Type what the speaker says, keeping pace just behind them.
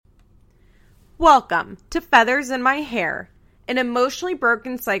Welcome to Feathers in My Hair, an Emotionally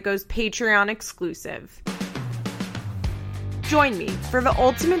Broken Psycho's Patreon exclusive. Join me for the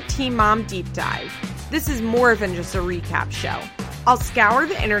ultimate teen mom deep dive. This is more than just a recap show. I'll scour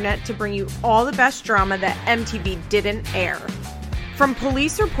the internet to bring you all the best drama that MTV didn't air. From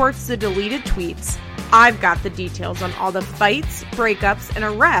police reports to deleted tweets, I've got the details on all the fights, breakups, and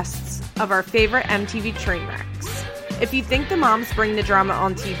arrests of our favorite MTV train wrecks. If you think the moms bring the drama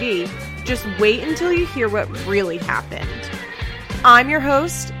on TV, just wait until you hear what really happened. I'm your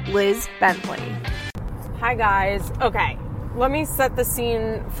host, Liz Bentley. Hi guys. Okay, let me set the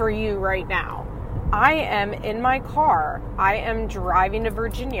scene for you right now. I am in my car. I am driving to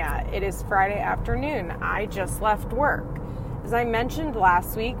Virginia. It is Friday afternoon. I just left work. As I mentioned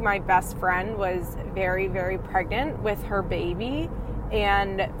last week, my best friend was very, very pregnant with her baby.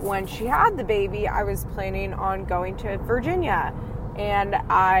 And when she had the baby, I was planning on going to Virginia. And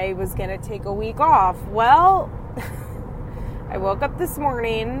I was going to take a week off. Well, I woke up this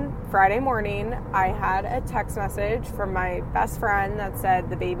morning, Friday morning. I had a text message from my best friend that said,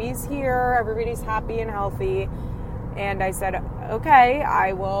 the baby's here, everybody's happy and healthy. And I said, okay,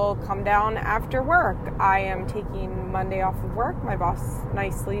 I will come down after work. I am taking Monday off of work. My boss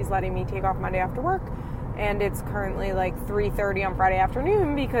nicely is letting me take off Monday after work. And it's currently like 3:30 on Friday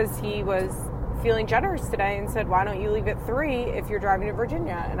afternoon because he was feeling generous today and said, why don't you leave at 3 if you're driving to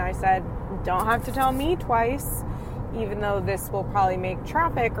Virginia? And I said, don't have to tell me twice, even though this will probably make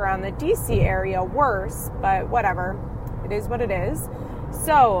traffic around the DC area worse, but whatever. It is what it is.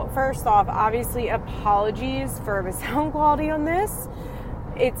 So, first off, obviously apologies for the sound quality on this.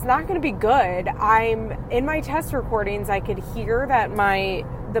 It's not going to be good. I'm in my test recordings, I could hear that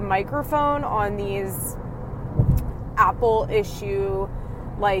the microphone on these Apple issue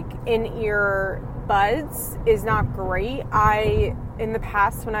like in-ear buds is not great. In the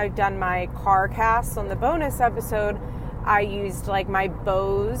past, when I've done my car casts on the bonus episode, I used like my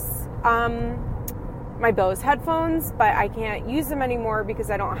Bose headphones, but I can't use them anymore because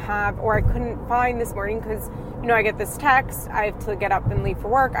I don't have, or I couldn't find this morning because, I get this text, I have to get up and leave for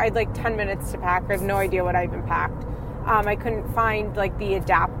work. I had like 10 minutes to pack. I have no idea what I even packed. I couldn't find like the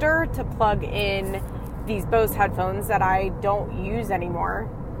adapter to plug in these Bose headphones that I don't use anymore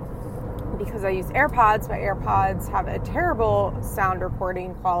because I use AirPods, but AirPods have a terrible sound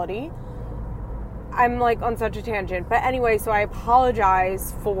recording quality. I'm like on such a tangent. But anyway, so I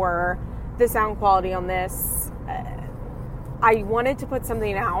apologize for the sound quality on this. I wanted to put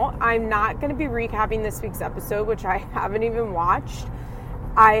something out. I'm not going to be recapping this week's episode, which I haven't even watched.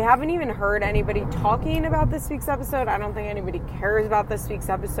 I haven't even heard anybody talking about this week's episode. I don't think anybody cares about this week's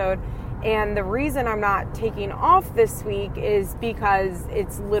episode. And the reason I'm not taking off this week is because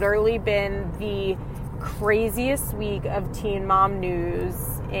it's literally been the craziest week of teen mom news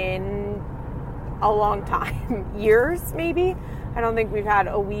in a long time. Years, maybe? I don't think we've had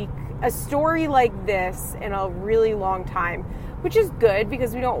a story like this in a really long time, which is good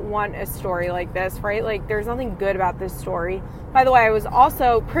because we don't want a story like this, right? Like, there's nothing good about this story. By the way,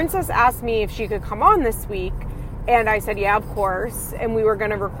 Princess asked me if she could come on this week, and I said, yeah, of course, and we were going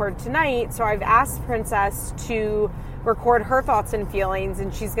to record tonight, so I've asked Princess to record her thoughts and feelings,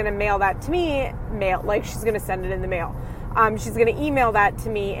 and she's going to mail that to me, she's going to send it in the mail. She's going to email that to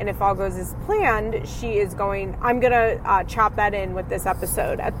me, and if all goes as planned, I'm going to chop that in with this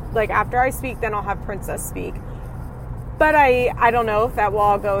episode. After I speak, then I'll have Princess speak. But I don't know if that will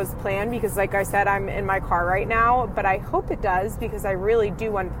all go as planned because, like I said, I'm in my car right now. But I hope it does because I really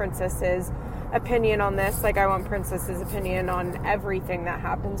do want Princess's opinion on this. I want Princess's opinion on everything that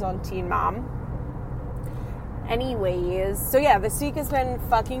happens on Teen Mom. Anyways, so yeah, this week has been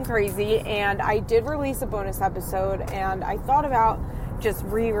fucking crazy. And I did release a bonus episode. And I thought about just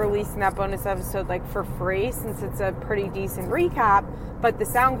re-releasing that bonus episode for free since it's a pretty decent recap. But the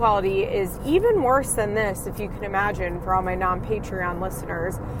sound quality is even worse than this, if you can imagine, for all my non-Patreon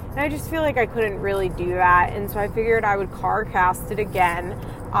listeners. And I just feel like I couldn't really do that. And so I figured I would car cast it again.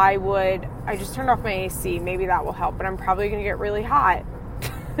 I just turned off my AC. Maybe that will help. But I'm probably going to get really hot.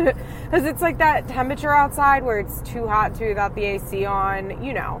 Because it's like that temperature outside where it's too hot to be without the AC on.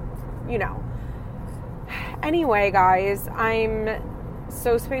 You know. Anyway, guys, I'm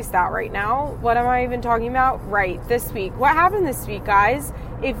so spaced out right now. What am I even talking about? Right, this week. What happened this week, guys?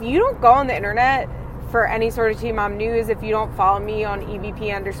 If you don't go on the internet for any sort of Teen Mom news, if you don't follow me on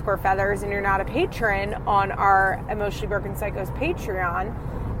EVP_feathers and you're not a patron on our Emotionally Broken Psychos Patreon,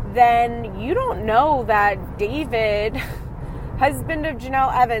 then you don't know that David, husband of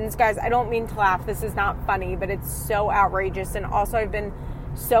Janelle Evans, guys, I don't mean to laugh. This is not funny, but it's so outrageous. And also I've been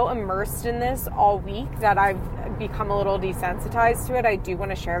so immersed in this all week that I've become a little desensitized to it. I do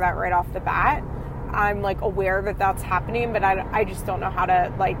want to share that right off the bat. I'm like aware that that's happening, but I just don't know how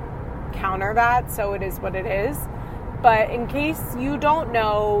to like counter that. So it is what it is. But in case you don't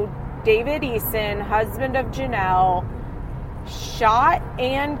know, David Eason, husband of Janelle, shot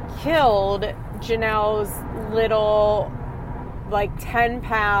and killed Janelle's little like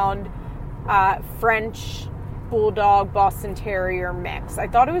 10-pound French Bulldog Boston Terrier mix. I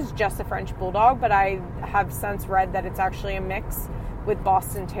thought it was just a French Bulldog, but I have since read that it's actually a mix with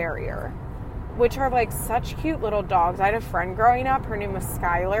Boston Terrier, which are like such cute little dogs. I had a friend growing up, her name was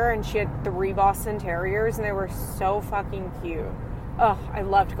Skylar, and she had 3 Boston Terriers, and they were so fucking cute. Ugh, I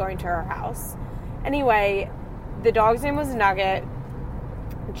loved going to her house. Anyway, the dog's name was Nugget.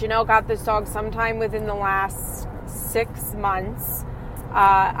 Janelle got this dog sometime within the last 6 months.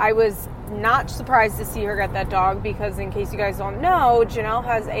 I was not surprised to see her get that dog because, in case you guys don't know, Janelle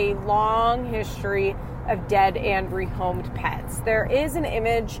has a long history of dead and rehomed pets. There is an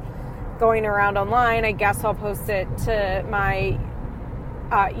image going around online. I guess I'll post it to my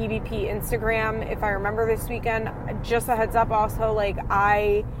EVP Instagram if I remember this weekend. Just a heads up also, like,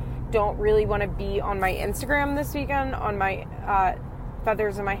 I don't really want to be on my Instagram this weekend, on my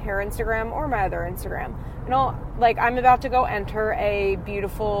Feathers in My Hair Instagram or my other Instagram. I'm about to go enter a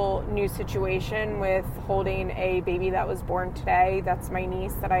beautiful new situation with holding a baby that was born today. That's my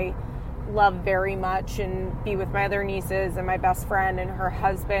niece that I love very much, and be with my other nieces and my best friend and her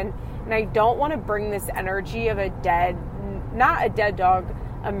husband. And I don't want to bring this energy of not a dead dog,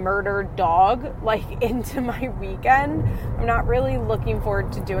 a murdered dog, like, into my weekend. I'm not really looking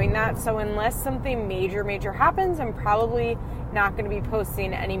forward to doing that. So unless something major happens, I'm probably not going to be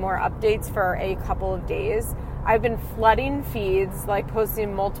posting any more updates for a couple of days. I've been flooding feeds, like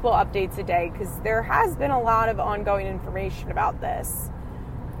posting multiple updates a day, because there has been a lot of ongoing information about this.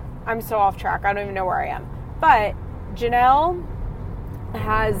 I'm so off track. I don't even know where I am. But Janelle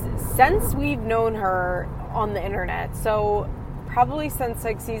has, since we've known her on the internet, so probably since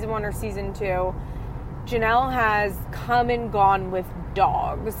like season 1 or season 2, Janelle has come and gone with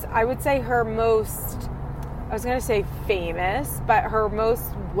dogs. I would say her most, I was going to say famous, but her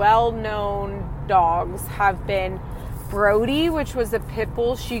most well-known dogs have been Brody, which was a pit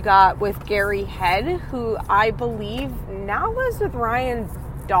bull she got with Gary Head, who I believe now lives with Ryan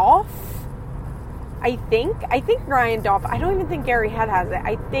Dolph. I think Ryan Dolph, I don't even think Gary Head has it.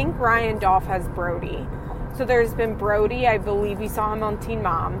 I think Ryan Dolph has Brody. So there's been Brody, I believe we saw him on Teen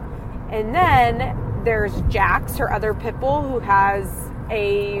Mom. And then there's Jax, her other pit bull, who has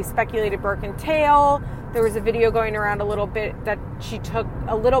a speculated broken tail. There was a video going around a little bit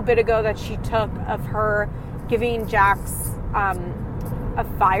ago that she took of her giving Jax a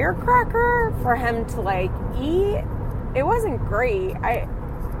firecracker for him to like eat. It wasn't great.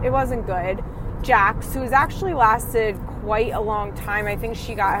 It wasn't good. Jax, who has actually lasted quite a long time. I think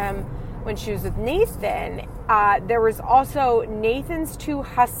she got him when she was with Nathan. There was also Nathan's 2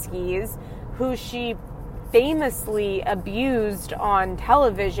 huskies, who she famously abused on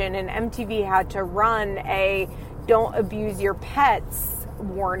television, and MTV had to run a don't abuse your pets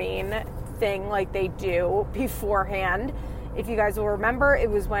warning thing like they do beforehand. If you guys will remember, it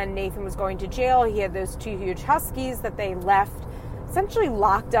was when Nathan was going to jail. He had those 2 huge huskies that they left essentially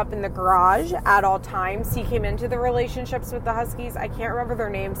locked up in the garage at all times. He came into the relationships with the huskies. I can't remember their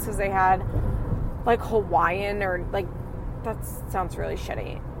names because they had like Hawaiian or like, that sounds really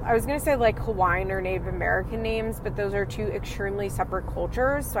shitty. I was going to say like Hawaiian or Native American names, but those are 2 extremely separate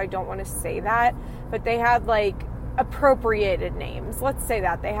cultures, so I don't want to say that. But they had like appropriated names. Let's say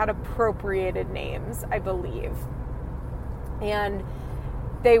that. They had appropriated names, I believe. And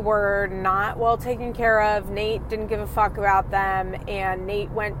they were not well taken care of. Nate didn't give a fuck about them, and Nate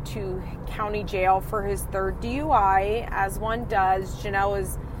went to county jail for his 3rd DUI, as one does. Janelle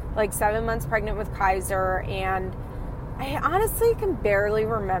was like 7 months pregnant with Kaiser, and I honestly can barely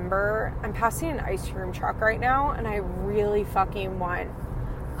remember. I'm passing an ice cream truck right now, and I really fucking want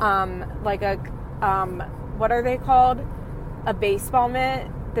what are they called? A baseball mitt,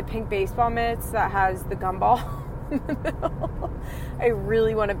 the pink baseball mitts that has the gumball in the middle. I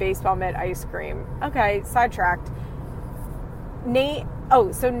really want a baseball mitt ice cream. Okay, sidetracked. Nate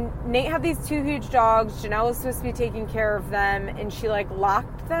had these 2 huge dogs. Janelle was supposed to be taking care of them, and she like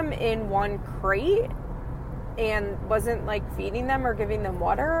locked them in one crate and wasn't like feeding them or giving them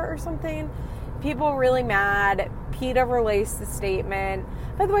water or something. People really mad. PETA released the statement.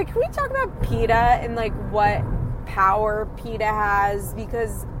 By the way, can we talk about PETA and like what power PETA has?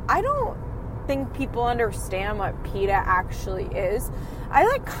 Because I don't think people understand what PETA actually is. I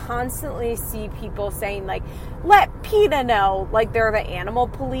like constantly see people saying like, let PETA know, like they're the animal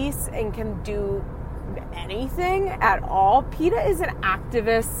police and can do anything at all. PETA is an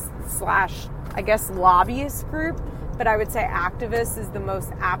activist / I guess lobbyist group, but I would say activist is the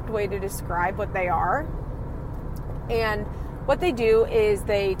most apt way to describe what they are. And what they do is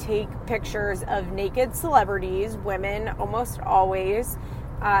they take pictures of naked celebrities, women almost always,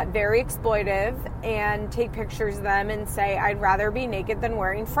 very exploitive, and take pictures of them and say, I'd rather be naked than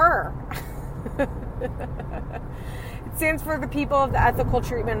wearing fur. It stands for the People of the Ethical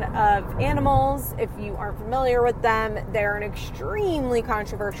Treatment of Animals. If you aren't familiar with them, they're an extremely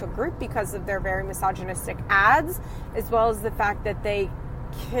controversial group because of their very misogynistic ads, as well as the fact that they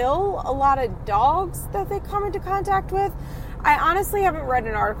kill a lot of dogs that they come into contact with. I honestly haven't read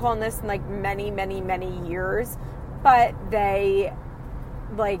an article on this in like many, many, many years, but they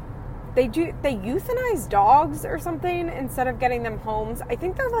euthanize dogs or something instead of getting them homes. I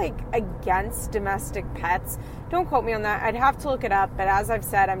think they're like against domestic pets. Don't quote me on that. I'd have to look it up, but as I've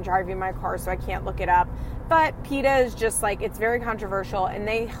said, I'm driving my car, so I can't look it up. But PETA is just like, it's very controversial, and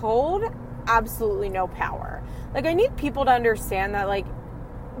they hold absolutely no power. Like, I need people to understand that, like,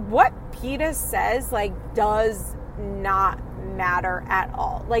 what PETA says, like, does not matter at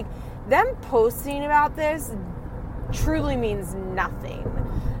all. Like, them posting about this truly means nothing.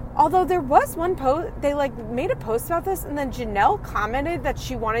 Although there was one post, they like made a post about this, and then Janelle commented that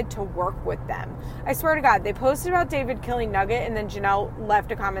she wanted to work with them. I swear to God, they posted about David killing Nugget, and then Janelle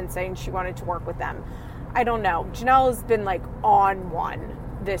left a comment saying she wanted to work with them. I don't know. Janelle has been like on one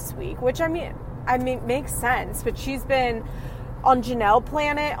this week, which I mean makes sense, but she's been on Janelle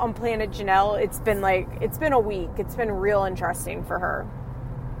Planet, on Planet Janelle. It's been a week. It's been real interesting for her.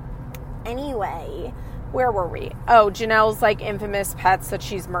 Anyway, where were we? Oh, Janelle's like infamous pets that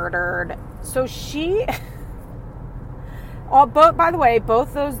she's murdered. So by the way,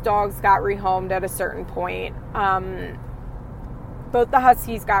 both those dogs got rehomed at a certain point. Both the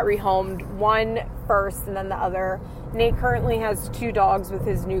Huskies got rehomed, one first and then the other. Nate currently has 2 dogs with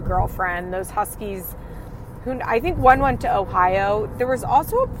his new girlfriend. Those Huskies, I think one went to Ohio. There was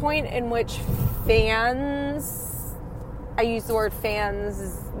also a point in which fans, I use the word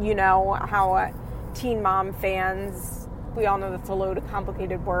fans, you know, how Teen Mom fans, we all know that's a loaded,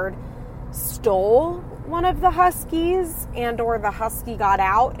 complicated word, stole one of the Huskies, and or the Husky got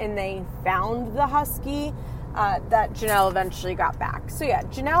out and they found the Husky that Janelle eventually got back. So yeah,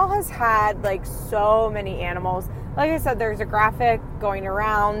 Janelle has had like so many animals. Like I said, there's a graphic going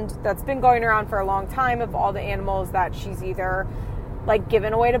around that's been going around for a long time of all the animals that she's either like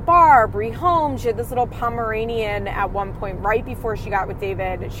given away to Barb, rehomed. She had this little Pomeranian at one point right before she got with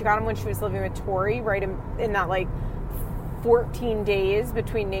David. She got him when she was living with Tori, right in that like 14 days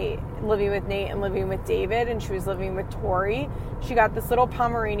between living with Nate and living with David, and she was living with Tori. She got this little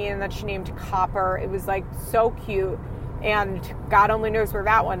Pomeranian that she named Copper. It was like so cute, and God only knows where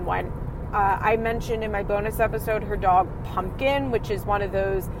that one went. I mentioned in my bonus episode her dog Pumpkin, which is one of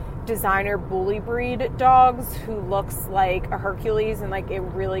those designer bully breed dogs who looks like a Hercules and like it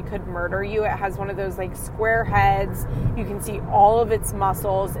really could murder you. It has one of those like square heads. You can see all of its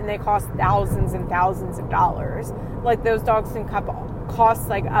muscles, and they cost thousands and thousands of dollars. Like those dogs can cost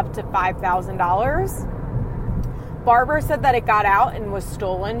like up to $5,000. Barbara said that it got out and was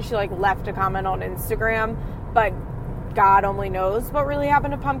stolen. She like left a comment on Instagram, but God only knows what really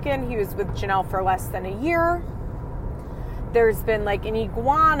happened to Pumpkin. He was with Janelle for less than a year. There's been like an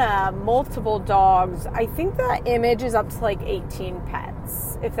iguana, multiple dogs. I think the image is up to like 18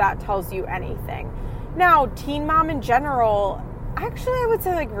 pets, if that tells you anything. Now, Teen Mom in general, actually I would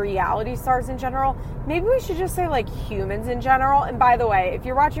say like reality stars in general. Maybe we should just say like humans in general. And by the way, if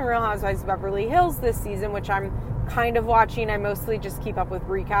you're watching Real Housewives of Beverly Hills this season, which I'm kind of watching, I mostly just keep up with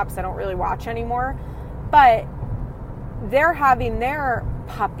recaps. I don't really watch anymore. But they're having their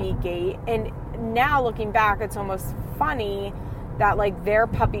puppy gate, and now looking back, it's almost funny that like their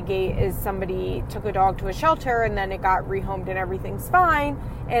puppy gate is somebody took a dog to a shelter and then it got rehomed and everything's fine,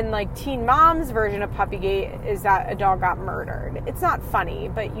 and like Teen Mom's version of puppy gate is that a dog got murdered. It's not funny,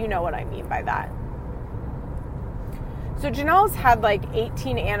 but you know what I mean by that. So Janelle's had like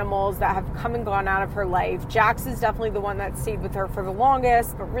 18 animals that have come and gone out of her life. Jax is definitely the one that stayed with her for the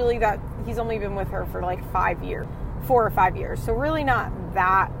longest, but really that he's only been with her for like 4 or 5 years. So really not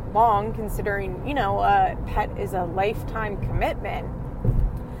that long, considering, you know, a pet is a lifetime commitment.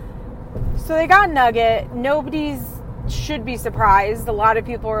 So they got Nugget. Nobody's should be surprised. A lot of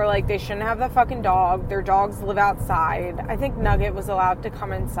people are like, they shouldn't have that fucking dog. Their dogs live outside. I think Nugget was allowed to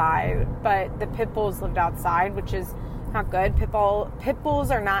come inside, but the pit bulls lived outside, which is Not good. Pit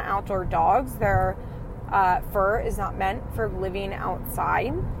bulls are not outdoor dogs. Their fur is not meant for living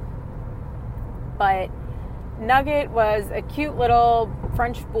outside. But Nugget was a cute little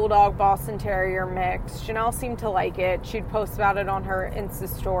French Bulldog Boston Terrier mix. Janelle seemed to like it. She'd post about it on her Insta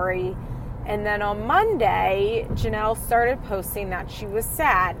story. And then on Monday, Janelle started posting that she was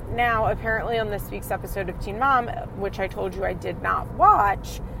sad. Now, apparently on this week's episode of Teen Mom, which I told you I did not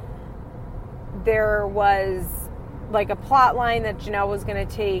watch, there was like a plot line that Janelle was going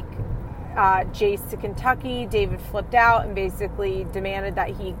to take Jace to Kentucky. David flipped out and basically demanded that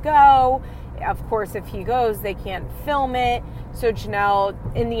he go. Of course, if he goes, they can't film it. So Janelle,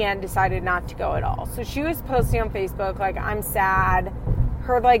 in the end, decided not to go at all. So she was posting on Facebook, like, I'm sad.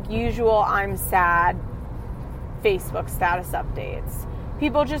 Her, like, usual I'm sad Facebook status updates.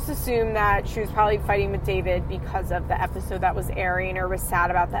 People just assumed that she was probably fighting with David because of the episode that was airing, or was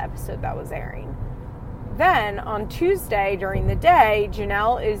sad about the episode that was airing. Then, on Tuesday, during the day,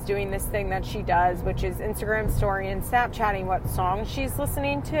 Janelle is doing this thing that she does, which is Instagram story and Snapchatting what songs she's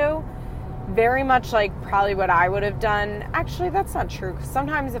listening to. Very much like probably what I would have done. Actually, that's not true, because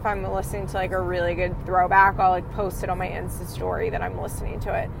sometimes if I'm listening to like a really good throwback, I'll like post it on my Insta story that I'm listening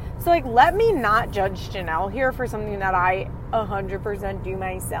to it. So like, let me not judge Janelle here for something that I 100% do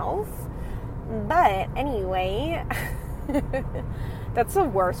myself. But anyway, that's the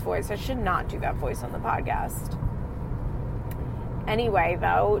worst voice. I should not do that voice on the podcast. Anyway,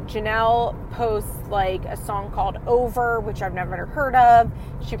 though, Janelle posts like a song called Over, which I've never heard of.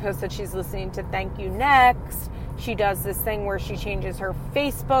 She posts that she's listening to Thank You Next. She does this thing where she changes her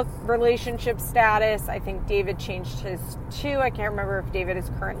Facebook relationship status. I think David changed his too. I can't remember if David is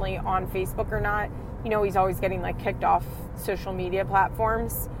currently on Facebook or not. You know, he's always getting like kicked off social media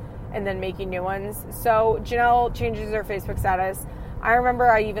platforms and then making new ones. So Janelle changes her Facebook status. I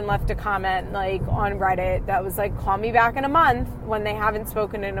remember I even left a comment like on Reddit that was like, call me back in a month, when they haven't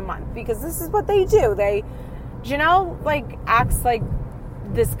spoken in a month, because this is what they do. Janelle like acts like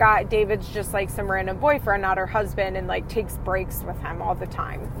this guy, David's just like some random boyfriend, not her husband, and like takes breaks with him all the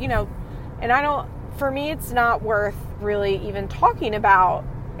time, you know, and for me, it's not worth really even talking about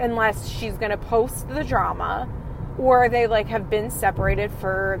unless she's going to post the drama or they like have been separated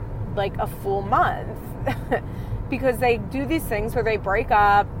for like a full month. Because they do these things where they break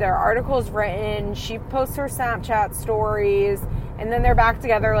up, their article's written, she posts her Snapchat stories, and then they're back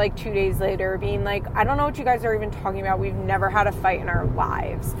together like 2 days later being like, I don't know what you guys are even talking about. We've never had a fight in our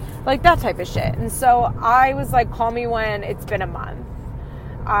lives. Like that type of shit. And so I was like, call me when it's been a month.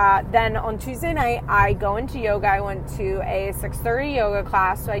 Then on Tuesday night, I go into yoga. I went to a 6:30 yoga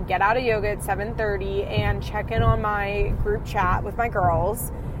class. So I get out of yoga at 7:30 and check in on my group chat with my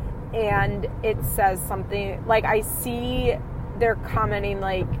girls. And it says something, like I see they're commenting,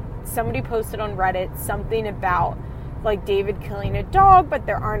 like somebody posted on Reddit something about like David killing a dog, but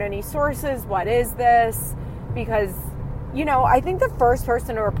there aren't any sources. What is this? Because, you know, I think the first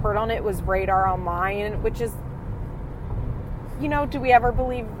person to report on it was Radar Online, which is, you know, do we ever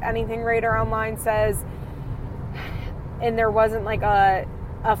believe anything Radar Online says? And there wasn't like a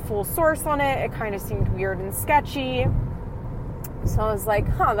full source on it. It kind of seemed weird and sketchy. So I was like,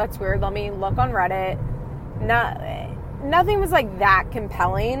 that's weird. Let me look on Reddit. Nothing was like that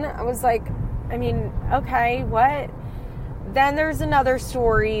compelling. I was like, I mean, okay, what? Then there's another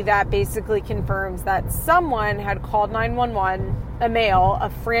story that basically confirms that someone had called 911, a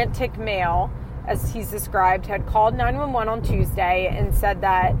frantic male, as he's described, had called 911 on Tuesday and said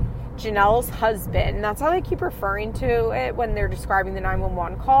that Janelle's husband, that's how they keep referring to it when they're describing the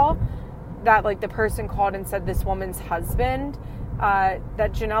 911 call, that like the person called and said this woman's husband,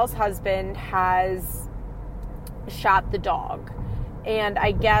 that Janelle's husband has shot the dog. And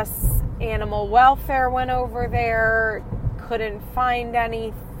I guess animal welfare went over there, couldn't find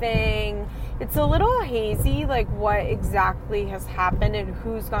anything. It's a little hazy, like what exactly has happened and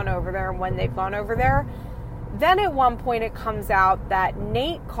who's gone over there and when they've gone over there. Then at one point it comes out that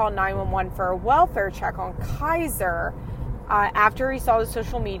Nate called 911 for a welfare check on Kaiser after he saw the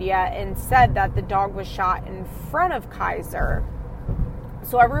social media and said that the dog was shot in front of Kaiser.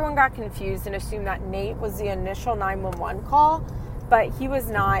 So everyone got confused and assumed that Nate was the initial 911 call, but he was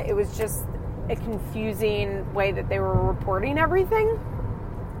not. It was just a confusing way that they were reporting everything.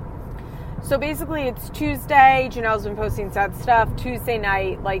 So basically it's Tuesday, Janelle's been posting sad stuff. Tuesday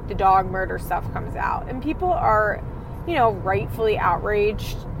night, like the dog murder stuff comes out. And people are, you know, rightfully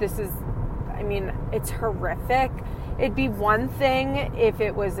outraged. This is, I mean, it's horrific. It'd be one thing if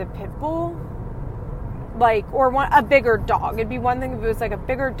it was a pit bull, like, or a bigger dog. It'd be one thing if it was like a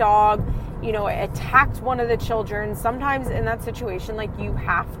bigger dog, you know, it attacked one of the children. Sometimes in that situation, like, you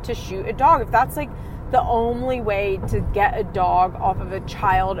have to shoot a dog. If that's like the only way to get a dog off of a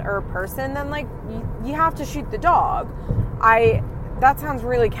child or a person, then like you have to shoot the dog. That sounds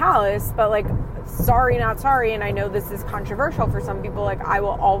really callous, but like, sorry, not sorry. And I know this is controversial for some people. Like, I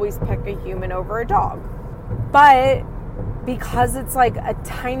will always pick a human over a dog. But because it's like a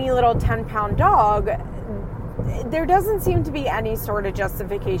tiny little 10-pound dog, there doesn't seem to be any sort of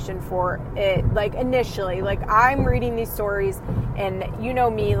justification for it. Like, initially, like, I'm reading these stories, and you know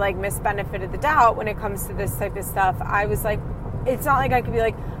me, like, miss benefit of the doubt when it comes to this type of stuff. I was like, it's not like I could be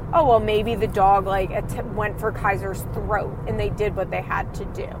like, oh, well, maybe the dog, like, went for Kaiser's throat, and they did what they had to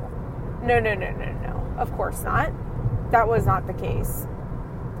do. No. Of course not. That was not the case.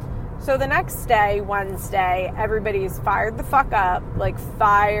 So the next day, Wednesday, everybody's fired the fuck up,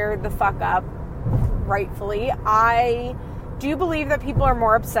 rightfully. I do believe that people are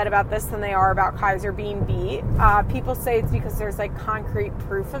more upset about this than they are about Kaiser being beat. People say it's because there's like concrete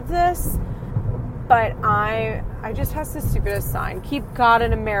proof of this, but I just has the stupidest sign. Keep God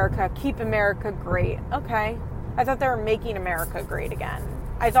in America. Keep America great. Okay. I thought they were making America great again.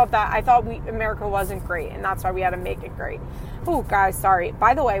 I thought America wasn't great, and that's why we had to make it great. Oh, guys, sorry.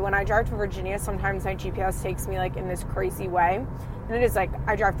 By the way, when I drive to Virginia, sometimes my GPS takes me like in this crazy way. And it is like,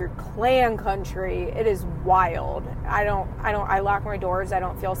 I drive through Klan country. It is wild. I lock my doors. I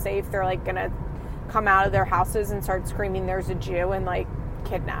don't feel safe. They're like gonna come out of their houses and start screaming, "There's a Jew," and like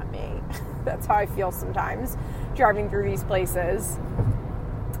kidnap me. That's how I feel sometimes driving through these places.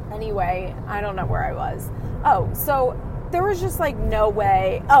 Anyway, I don't know where I was. Oh, so there was just like no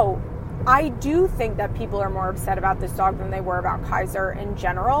way. Oh, I do think that people are more upset about this dog than they were about Kaiser in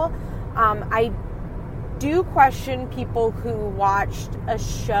general. I do question people who watched a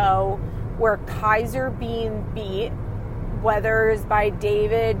show where Kaiser being beat, whether it's by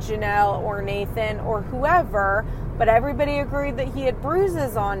David, Janelle, or Nathan, or whoever, but everybody agreed that he had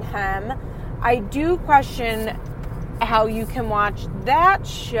bruises on him. I do question how you can watch that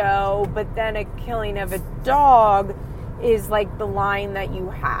show, but then a killing of a dog is like the line that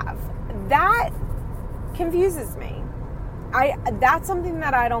you have. That confuses me. That's something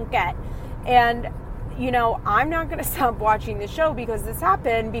that I don't get. And you know, I'm not going to stop watching the show because this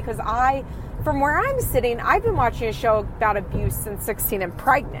happened, because from where I'm sitting, I've been watching a show about abuse since 16 and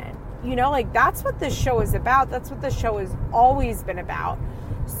pregnant. You know, like, that's what this show is about. That's what the show has always been about.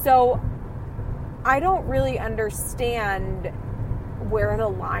 So I don't really understand where the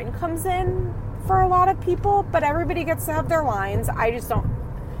line comes in for a lot of people, but everybody gets to have their lines. I just don't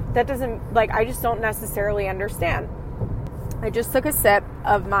necessarily understand. I just took a sip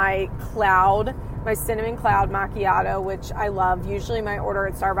of my cinnamon cloud macchiato, which I love. Usually my order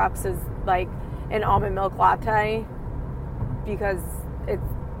at Starbucks is like an almond milk latte because it's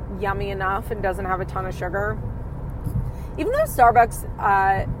yummy enough and doesn't have a ton of sugar. Even though Starbucks,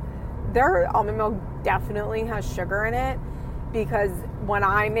 their almond milk definitely has sugar in it, because when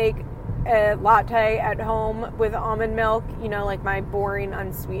I make a latte at home with almond milk, you know, like my boring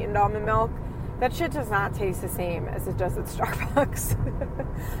unsweetened almond milk, that shit does not taste the same as it does at Starbucks.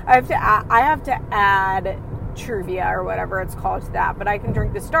 I have to add Truvia or whatever it's called to that, but I can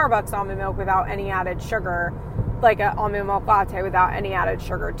drink the Starbucks almond milk without any added sugar, like an almond milk latte without any added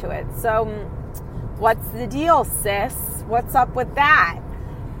sugar to it. So, what's the deal, sis? What's up with that?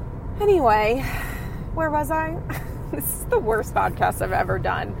 Anyway, where was I? This is the worst podcast I've ever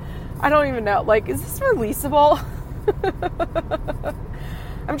done. I don't even know. Like, is this releasable?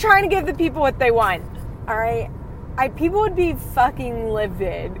 I'm trying to give the people what they want. All right. People would be fucking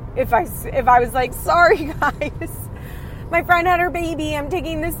livid if I was like, sorry guys, my friend had her baby, I'm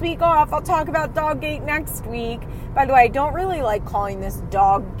taking this week off, I'll talk about Doggate next week. By the way, I don't really like calling this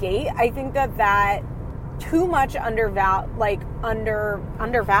Doggate. I think that too much undervalues.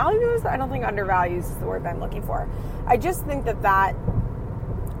 I don't think undervalues is the word that I'm looking for. I just think that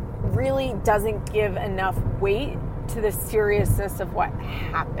really doesn't give enough weight to the seriousness of what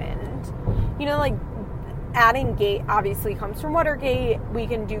happened. You know, like, adding gate obviously comes from Watergate. We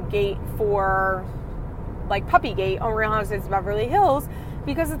can do gate for like Puppygate on Real Housewives of Beverly Hills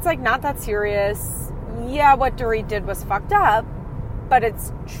because it's like not that serious. Yeah, what Dorit did was fucked up, but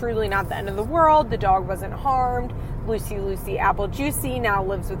it's truly not the end of the world. The dog wasn't harmed. Lucy Apple Juicy now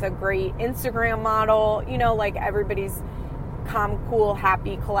lives with a great Instagram model. You know, like, everybody's calm, cool,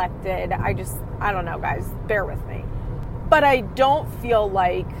 happy, collected. I don't know, guys. Bear with me. But I don't feel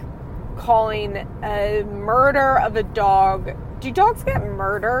like calling a murder of a dog. Do dogs get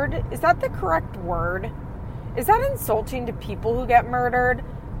murdered? Is that the correct word? Is that insulting to people who get murdered?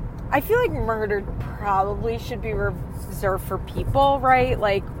 I feel like murdered probably should be reserved for people, right?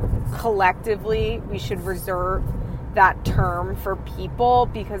 Like, collectively, we should reserve that term for people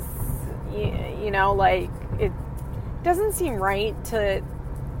because, Like, it doesn't seem right to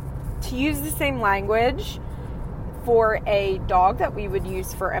use the same language for a dog that we would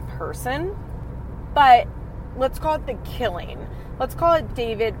use for a person. But let's call it the killing. Let's call it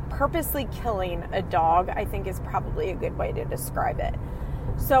David purposely killing a dog, I think is probably a good way to describe it.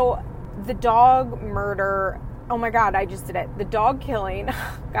 So the dog murder, oh my God, I just did it. The dog killing,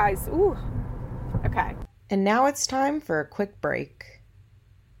 guys, ooh, okay. And now it's time for a quick break.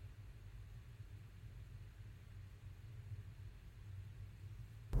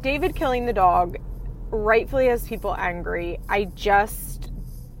 David killing the dog rightfully has people angry. I just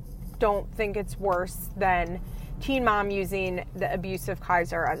don't think it's worse than Teen Mom using the abuse of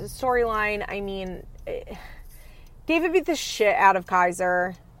Kaiser as a storyline. I mean, David beat the shit out of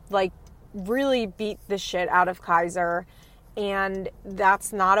Kaiser, like really beat the shit out of Kaiser, and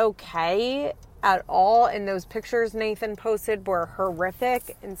that's not okay at all. And those pictures Nathan posted were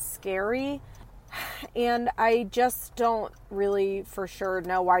horrific and scary. And I just don't really for sure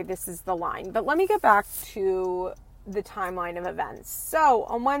know why this is the line. But let me get back to the timeline of events. So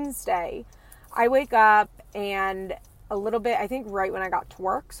on Wednesday, I wake up and a little bit, I think right when I got to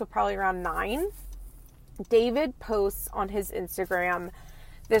work, so probably around 9, David posts on his Instagram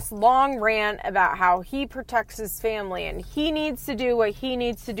this long rant about how he protects his family and he needs to do what he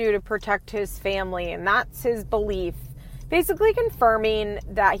needs to do to protect his family, and that's his belief. Basically confirming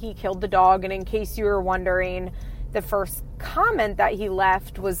that he killed the dog. And in case you were wondering, the first comment that he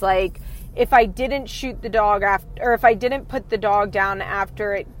left was like, if I didn't shoot the dog after, or if I didn't put the dog down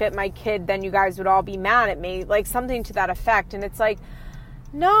after it bit my kid, then you guys would all be mad at me. Like something to that effect. And it's like,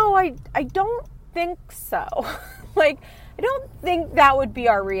 no, I don't think so. Like, I don't think that would be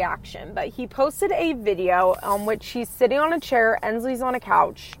our reaction. But he posted a video on which he's sitting on a chair, Ensley's on a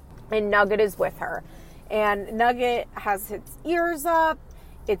couch, and Nugget is with her. And Nugget has its ears up.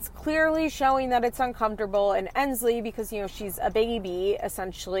 It's clearly showing that it's uncomfortable. And Ensley, because, she's a baby,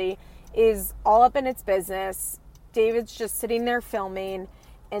 essentially, is all up in its business. David's just sitting there filming.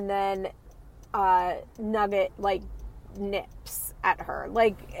 And then Nugget, nips at her.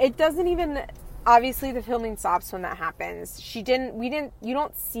 It doesn't even... Obviously, the filming stops when that happens. You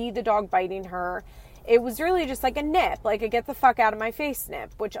don't see the dog biting her. It was really just like a nip. Like a get the fuck out of my face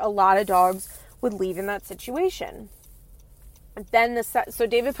nip, which a lot of dogs would leave in that situation. Then so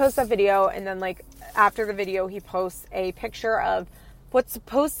David posts that video, and then after the video he posts a picture of what's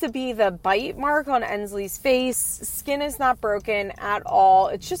supposed to be the bite mark on Ensley's face. Skin is not broken at all.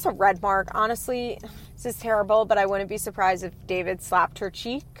 It's just a red mark. Honestly, this is terrible, but I wouldn't be surprised if David slapped her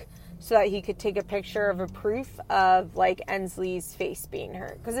cheek so that he could take a picture of a proof of Ensley's face being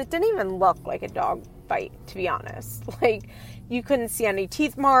hurt, because it didn't even look like a dog bite, to be honest. You couldn't see any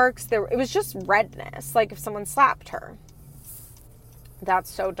teeth marks. It was just redness, like if someone slapped her.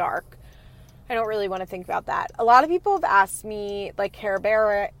 That's so dark. I don't really want to think about that. A lot of people have asked me, Cara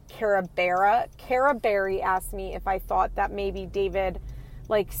Berry asked me if I thought that maybe David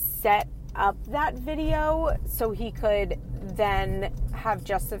set up that video so he could then have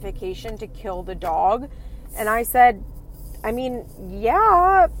justification to kill the dog. And I said, I mean,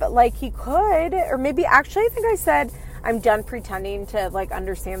 yeah, but he could. Or maybe actually I think I said, I'm done pretending to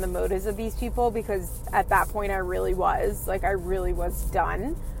understand the motives of these people, because at that point I really was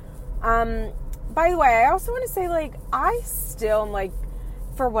done. By the way, I also want to say I still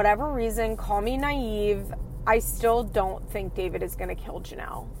for whatever reason, call me naive, I still don't think David is going to kill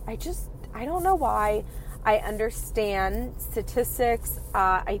Janelle. I don't know why. I understand statistics.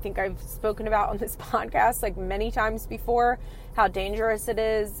 I think I've spoken about on this podcast many times before how dangerous it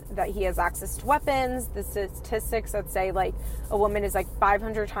is that he has access to weapons. The statistics that say a woman is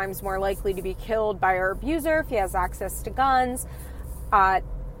 500 times more likely to be killed by her abuser if he has access to guns.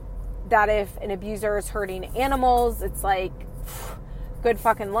 That if an abuser is hurting animals, it's good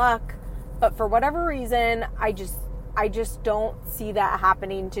fucking luck. But for whatever reason, I just don't see that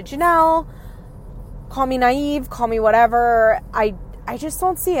happening to Janelle. Call me naive, call me whatever. I just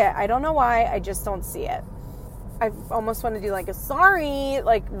don't see it. I don't know why. I just don't see it. I almost want to do a sorry,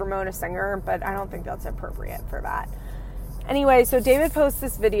 Ramona Singer, but I don't think that's appropriate for that. Anyway, so David posts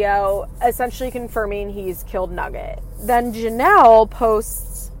this video essentially confirming he's killed Nugget. Then Janelle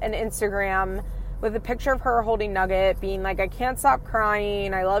posts an Instagram with a picture of her holding Nugget, being I can't stop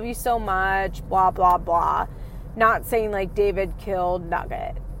crying, I love you so much, blah, blah, blah. Not saying David killed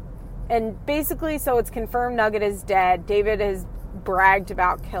Nugget. And basically, so it's confirmed Nugget is dead. David has bragged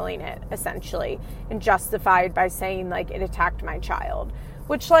about killing it, essentially, and justified by saying, it attacked my child.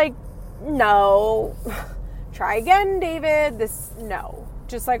 Which, no. Try again, David. No.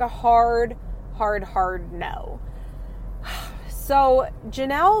 Just a hard no. So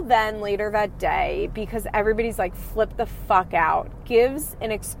Janelle then later that day, because everybody's like flipped the fuck out, gives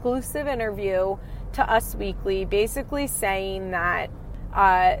an exclusive interview to Us Weekly, basically saying that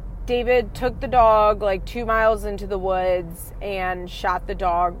David took the dog like 2 miles into the woods and shot the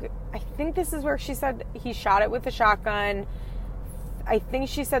dog. I think this is where she said he shot it with a shotgun. I think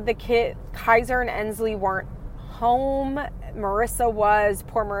she said the kid, Kaiser and Ensley weren't home. Marissa was.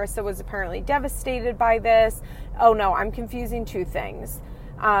 Poor Marissa was apparently devastated by this. Oh no, I'm confusing two things.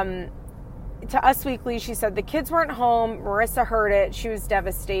 To Us Weekly, she said the kids weren't home. Marissa heard it. She was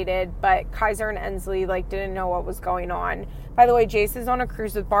devastated, but Kaiser and Ensley didn't know what was going on. By the way, Jace is on a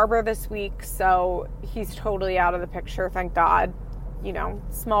cruise with Barbara this week, so he's totally out of the picture. Thank God.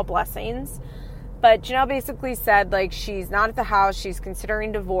 Small blessings. But Janelle basically said she's not at the house. She's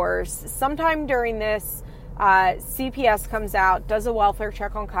considering divorce. Sometime during this, CPS comes out, does a welfare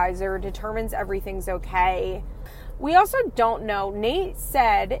check on Kaiser, determines everything's okay. We also don't know. Nate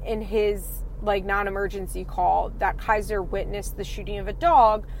said in his non-emergency call that Kaiser witnessed the shooting of a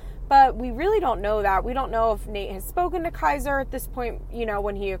dog, but we really don't know that. We don't know if Nate has spoken to Kaiser at this point,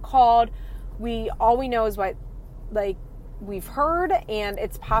 when he had called. All we know is what we've heard, and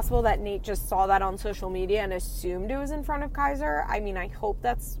it's possible that Nate just saw that on social media and assumed it was in front of Kaiser. I mean, I hope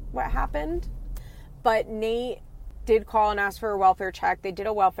that's what happened. But Nate did call and ask for a welfare check. They did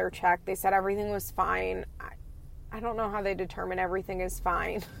a welfare check. They said everything was fine. I don't know how they determine everything is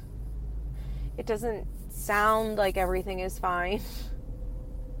fine. It doesn't sound like everything is fine.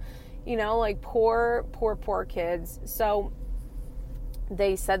 Poor kids. So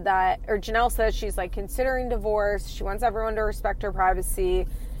they said that, or Janelle says she's considering divorce. She wants everyone to respect her privacy.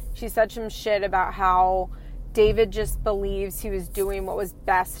 She said some shit about how David just believes he was doing what was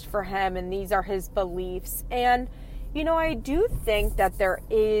best for him, and these are his beliefs. And, I do think that there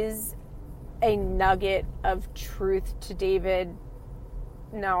is a nugget of truth to David.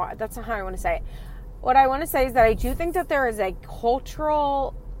 No, that's not how I want to say it. What I want to say is that I do think that there is a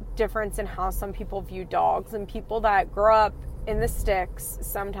cultural difference in how some people view dogs, and people that grow up in the sticks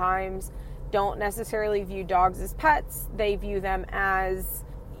sometimes don't necessarily view dogs as pets. They view them as,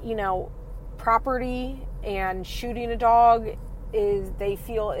 property, and shooting a dog they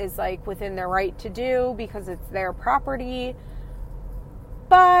feel is within their right to do because it's their property.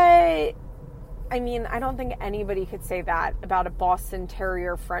 But I mean, I don't think anybody could say that about a Boston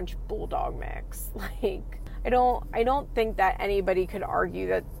Terrier French Bulldog mix. I don't think that anybody could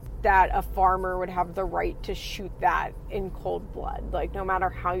argue that a farmer would have the right to shoot that in cold blood, no matter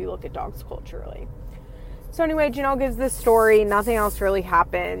how you look at dogs culturally. So anyway, Janelle gives this story. Nothing else really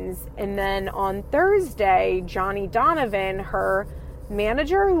happens. And then on Thursday, Johnny Donovan, her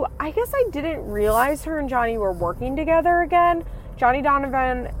manager, who I guess I didn't realize her and Johnny were working together again. Johnny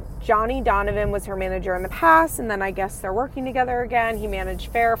Donovan was her manager in the past, and then I guess they're working together again. He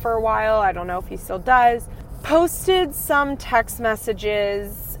managed Fair for a while. I don't know if he still does. Posted some text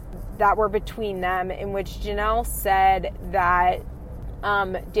messages that were between them in which Janelle said that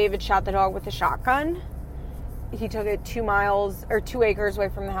David shot the dog with a shotgun. He took it 2 acres away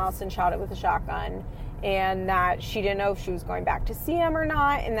from the house and shot it with a shotgun, and that she didn't know if she was going back to see him or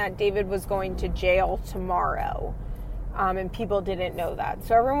not, and that David was going to jail tomorrow. And people didn't know that.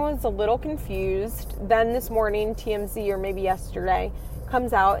 So everyone was a little confused. Then this morning, TMZ, or maybe yesterday,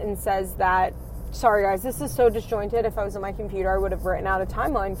 comes out and says that, sorry guys, this is so disjointed. If I was on my computer, I would have written out a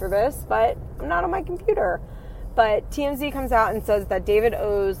timeline for this, but I'm not on my computer. But TMZ comes out and says that David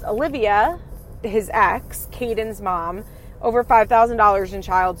owes Olivia, his ex, Caden's mom, over $5,000 in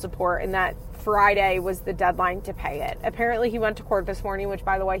child support, and that Friday was the deadline to pay it. Apparently he went to court this morning, which,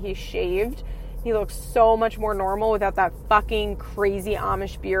 by the way, he shaved. He looks so much more normal without that fucking crazy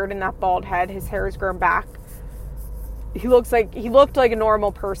Amish beard and that bald head. His hair is grown back. He looked like a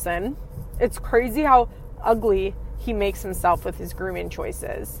normal person. It's crazy how ugly he makes himself with his grooming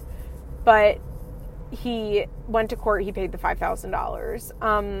choices. But he went to court. He paid the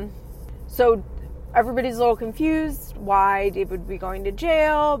 $5,000. So everybody's a little confused why David would be going to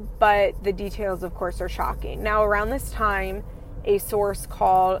jail, but the details, of course, are shocking. Now, around this time, a source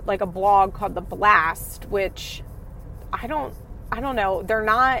called, a blog called The Blast, which I don't know. They're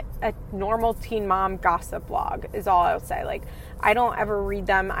not a normal teen mom gossip blog, is all I'll say. I don't ever read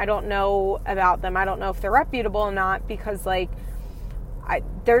them. I don't know about them. I don't know if they're reputable or not, because,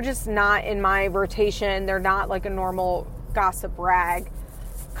 they're just not in my rotation. They're not a normal gossip rag.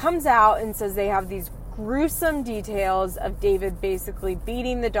 Comes out and says they have these gruesome details of David basically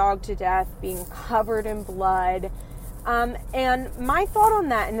beating the dog to death, being covered in blood. And my thought on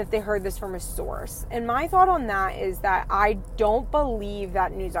that, and that they heard this from a source, and my thought on that is that I don't believe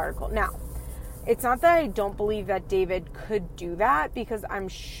that news article. Now, It's not that I don't believe that David could do that, because I'm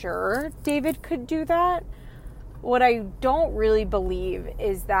sure David could do that. What I don't really believe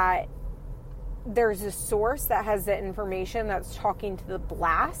is that there's a source that has the information that's talking to the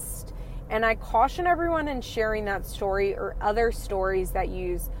blast. And I caution everyone in sharing that story or other stories that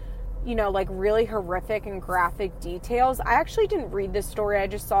use, like really horrific and graphic details. I actually didn't read this story. I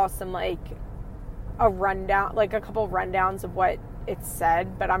just saw some a rundown, a couple rundowns of what it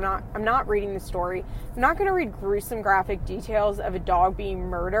said, but I'm not reading the story. I'm not going to read gruesome graphic details of a dog being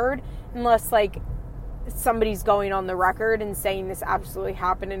murdered unless somebody's going on the record and saying this absolutely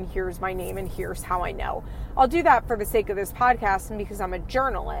happened and here's my name and here's how I know. I'll do that for the sake of this podcast and because I'm a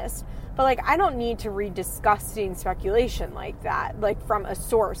journalist, but I don't need to read disgusting speculation like that, from a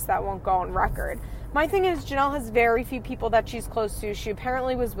source that won't go on record. My thing is, Janelle has very few people that she's close to. She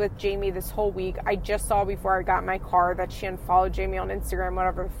apparently was with Jamie this whole week. I just saw before I got in my car that she unfollowed Jamie on Instagram,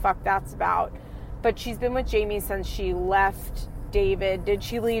 whatever the fuck that's about. But she's been with Jamie since she left David. Did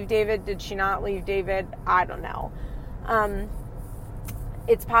she leave David? Did she not leave David? I don't know.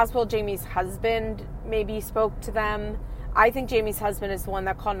 It's possible Jamie's husband maybe spoke to them. I think Jamie's husband is the one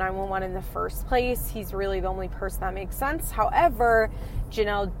that called 911 in the first place. He's really the only person that makes sense. However,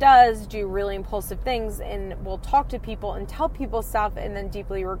 Janelle does do really impulsive things and will talk to people and tell people stuff and then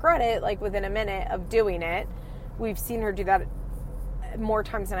deeply regret it, within a minute of doing it. We've seen her do that more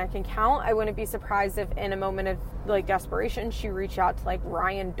times than I can count. I wouldn't be surprised if in a moment of desperation she reached out to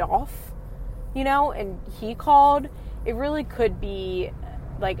Ryan Dolph, and he called. It really could be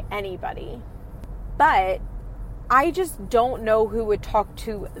anybody. But I just don't know who would talk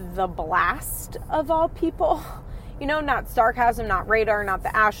to the blast of all people. Not Sarcasm, not Radar, not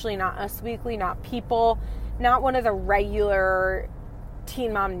the Ashley, not Us Weekly, not People, not one of the regular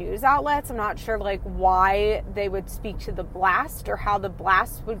Teen Mom news outlets. I'm not sure why they would speak to the blast or how the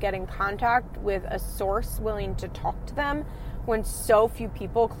blast would get in contact with a source willing to talk to them when so few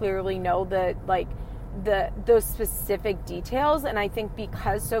people clearly know those specific details. And I think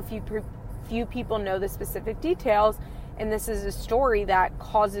because so few people know the specific details, and this is a story that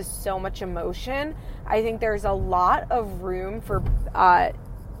causes so much emotion, I think there's a lot of room for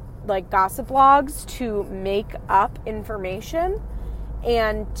gossip blogs to make up information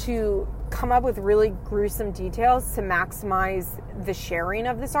and to come up with really gruesome details to maximize the sharing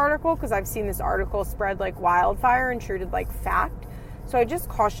of this article, because I've seen this article spread like wildfire and treated like fact. So I just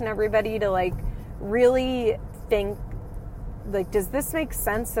caution everybody to really think, does this make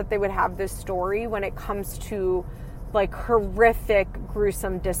sense that they would have this story when it comes to horrific,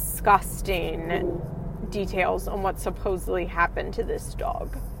 gruesome, disgusting details on what supposedly happened to this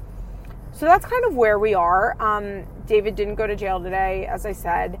dog? So that's kind of where we are. David didn't go to jail today, as I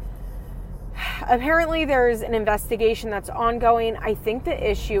said. Apparently there's an investigation that's ongoing. I think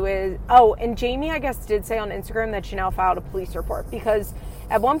the issue is... Oh, and Jamie, I guess, did say on Instagram that Janelle filed a police report, because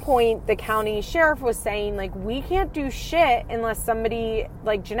at one point the county sheriff was saying, we can't do shit unless somebody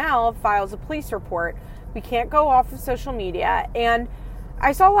like Janelle files a police report. We can't go off of social media. And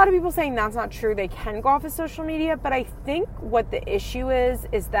I saw a lot of people saying that's not true. They can go off of social media. But I think what the issue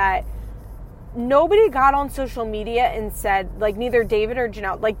is that nobody got on social media and said, neither David or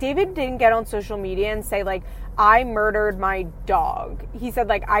Janelle, David didn't get on social media and say, I murdered my dog. He said,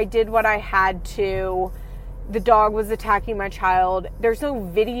 I did what I had to. The dog was attacking my child. There's no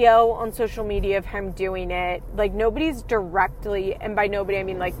video on social media of him doing it. Nobody's directly, and by nobody I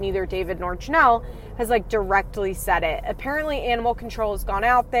mean neither David nor Janelle, has directly said it. Apparently animal control has gone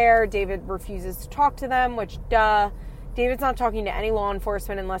out there. David refuses to talk to them, which David's not talking to any law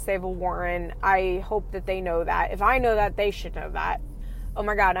enforcement unless they have a warrant. I hope that they know that. If I know that, they should know that. Oh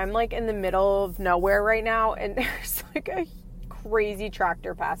my God, I'm in the middle of nowhere right now, and there's a crazy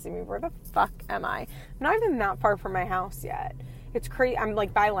tractor passing me. Where the fuck am I? I'm not even that far from my house yet. It's crazy. I'm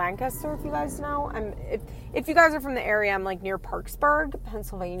by Lancaster, if you guys know. If you guys are from the area, I'm near Parksburg,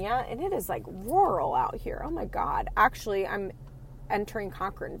 Pennsylvania, and it is rural out here. Oh my God. Actually, I'm entering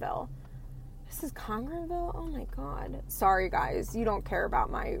Cochranville. This is Cochranville? Oh my God. Sorry guys, you don't care about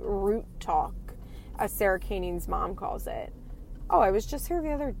my route talk, as Sarah Koenig's mom calls it. Oh, I was just here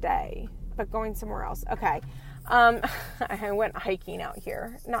the other day, but going somewhere else. Okay. I went hiking out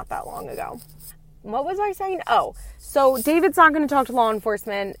here not that long ago. What was I saying? Oh, so David's not going to talk to law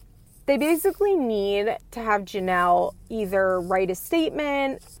enforcement. They basically need to have Janelle either write a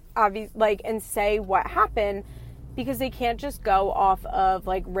statement, and say what happened, because they can't just go off of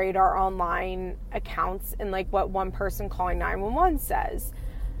Radar Online accounts and what one person calling 911 says.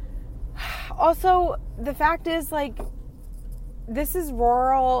 Also, the fact is this is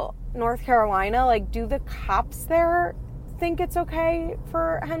rural North Carolina. Do the cops there think it's okay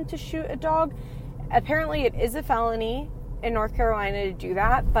for him to shoot a dog. Apparently it is a felony in North Carolina to do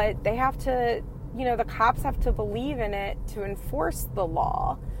that, but they have to, the cops have to believe in it to enforce the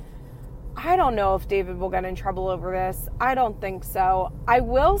law. I don't know if David will get in trouble over this. I don't think so. I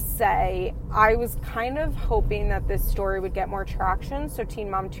will say I was kind of hoping that this story would get more traction so Teen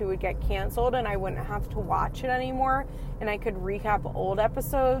Mom 2 would get canceled and I wouldn't have to watch it anymore and I could recap old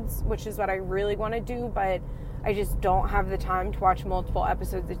episodes, which is what I really want to do, but I just don't have the time to watch multiple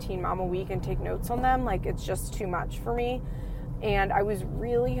episodes of Teen Mom a week and take notes on them. Like, it's just too much for me. And I was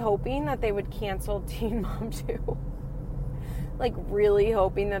really hoping that they would cancel Teen Mom 2. Like, really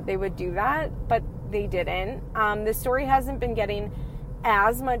hoping that they would do that, but they didn't. This story hasn't been getting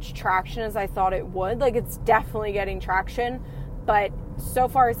as much traction as I thought it would. Like, it's definitely getting traction, but so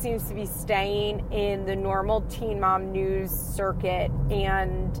far it seems to be staying in the normal Teen Mom news circuit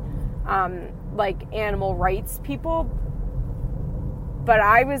and, like, animal rights people. But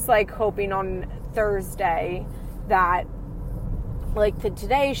I was, like, hoping on Thursday that, like, the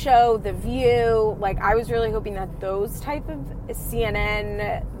Today Show, The View, like, I was really hoping that those type of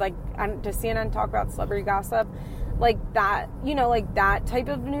CNN, like, does CNN talk about celebrity gossip? Like, that, like, that type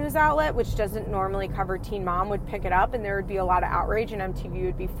of news outlet, which doesn't normally cover Teen Mom, would pick it up, and there would be a lot of outrage, and MTV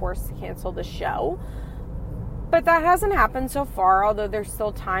would be forced to cancel the show. But that hasn't happened so far, although there's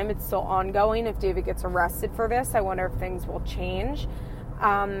still time. It's still ongoing. If David gets arrested for this, I wonder if things will change.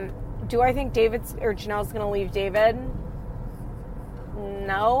 Do I think Janelle's going to leave David?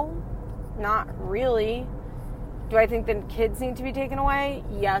 No, not really. Do I think the kids need to be taken away?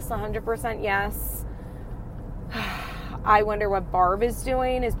 Yes, 100% yes. I wonder what Barb is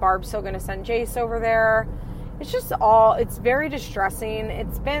doing. Is Barb still going to send Jace over there? It's very distressing.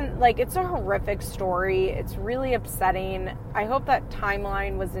 It's been, like, it's a horrific story. It's really upsetting. I hope that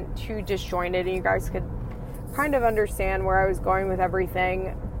timeline wasn't too disjointed and you guys could kind of understand where I was going with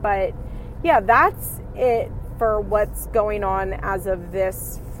everything. But, yeah, that's it for what's going on as of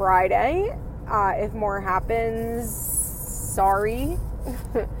this Friday. If more happens, sorry.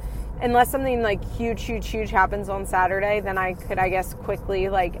 Unless something like huge happens on Saturday, then I could, I guess, quickly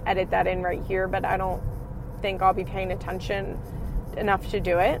like edit that in right here, but I don't think I'll be paying attention enough to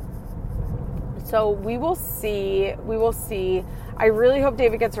do it. So we will see. I really hope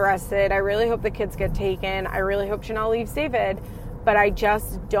David gets arrested. I really hope the kids get taken. I really hope Janelle leaves David, but I don't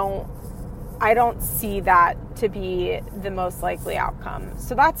see that to be the most likely outcome.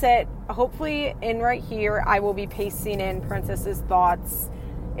 So that's it. Hopefully in right here, I will be pasting in Princess's thoughts.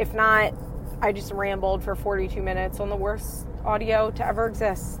 If not, I just rambled for 42 minutes on the worst audio to ever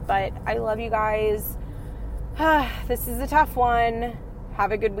exist. But I love you guys. This is a tough one.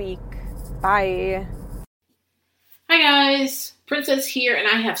 Have a good week. Bye. Hi guys, Princess here, and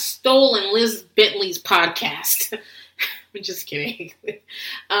I have stolen Liz Bentley's podcast. I'm just kidding.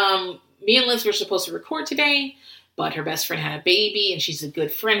 Me and Liz were supposed to record today, but her best friend had a baby, and she's a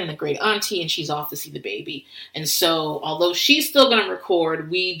good friend and a great auntie, and she's off to see the baby. And so, although she's still going to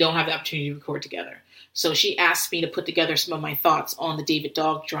record, we don't have the opportunity to record together. So she asked me to put together some of my thoughts on the David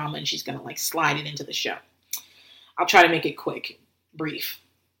Dog drama, and she's going to, like, slide it into the show. I'll try to make it quick, brief.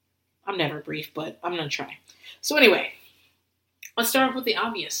 I'm never brief, but I'm going to try. So anyway, let's start off with the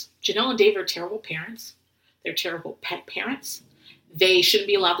obvious. Janelle and David are terrible parents. They're terrible pet parents. They shouldn't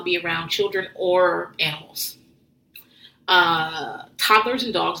be allowed to be around children or animals. Toddlers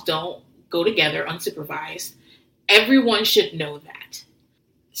and dogs don't go together unsupervised. Everyone should know that.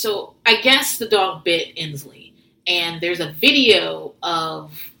 So I guess the dog bit Inslee. And there's a video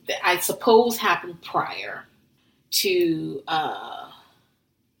of that I suppose happened prior to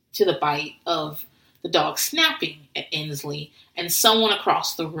the bite of the dog snapping at Inslee and someone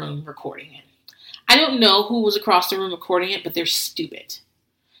across the room recording it. I don't know who was across the room recording it, but they're stupid.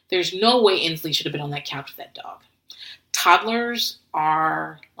 There's no way Inslee should have been on that couch with that dog. Toddlers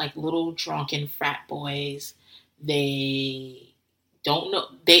are like little drunken frat boys. They don't know.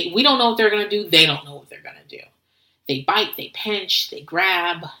 We don't know what they're going to do. They don't know what they're going to do. They bite, they pinch, they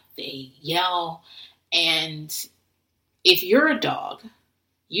grab, they yell. And if you're a dog,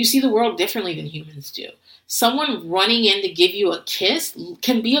 you see the world differently than humans do. Someone running in to give you a kiss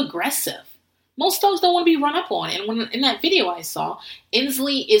can be aggressive. Most dogs don't want to be run up on. And when in that video I saw,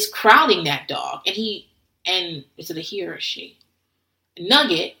 Inslee is crowding that dog. And is it a he or a she?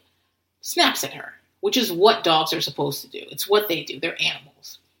 Nugget snaps at her, which is what dogs are supposed to do. It's what they do. They're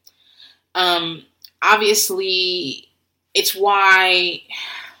animals. Obviously, it's why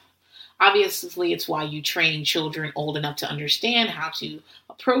you train children old enough to understand how to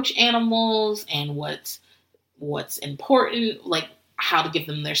approach animals and what's important. Like, how to give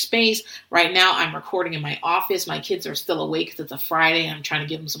them their space. Right now, I'm recording in my office. My kids are still awake because it's a Friday. And I'm trying to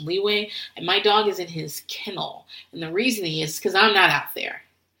give them some leeway. And my dog is in his kennel. And the reason is because I'm not out there.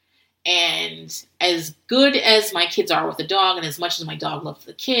 And as good as my kids are with the dog, and as much as my dog loves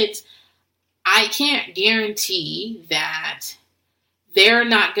the kids, I can't guarantee that they're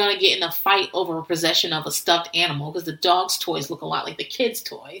not going to get in a fight over a possession of a stuffed animal, because the dog's toys look a lot like the kids'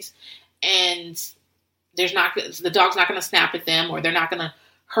 toys. And the dog's not going to snap at them, or they're not going to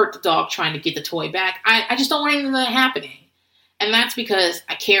hurt the dog trying to get the toy back. I just don't want anything like that happening. And that's because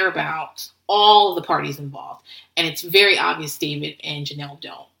I care about all of the parties involved. And it's very obvious David and Janelle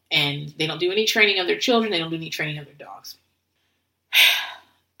don't. And they don't do any training of their children. They don't do any training of their dogs.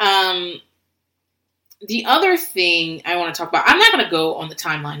 The other thing I want to talk about, I'm not going to go on the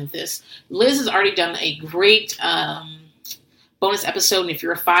timeline of this. Liz has already done a great bonus episode. And if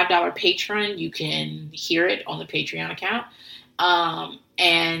you're a $5 patron, you can hear it on the Patreon account.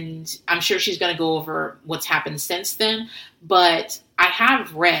 And I'm sure she's going to go over what's happened since then. But I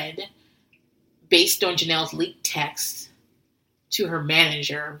have read, based on Janelle's leaked text to her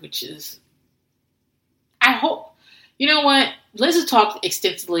manager, which is, I hope, you know what? Liz has talked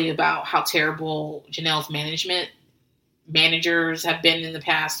extensively about how terrible Janelle's managers have been in the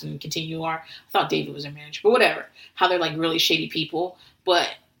past and continue are. I thought David was their manager, but whatever. How they're like really shady people.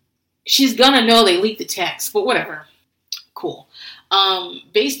 But she's gonna know they leaked the text, but whatever. Cool.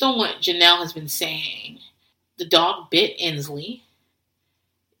 Based on what Janelle has been saying, the dog bit Inslee.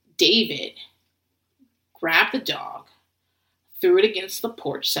 David grabbed the dog, threw it against the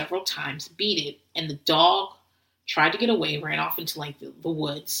porch several times, beat it, and the dog tried to get away, ran off into like the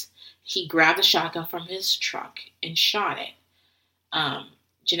woods. He grabbed the shotgun from his truck and shot it.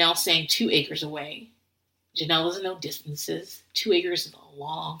 Janelle saying 2 acres away. Janelle doesn't know distances. 2 acres is a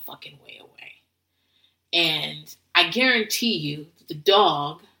long fucking way away. And I guarantee you that the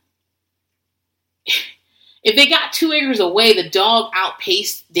dog, if they got 2 acres away, the dog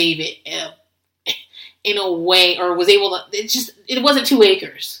outpaced David in a way, or was able to, it wasn't 2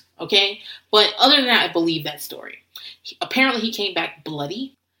 acres. Okay? But other than that, I believe that story. Apparently he came back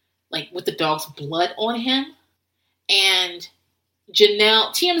bloody, like with the dog's blood on him. And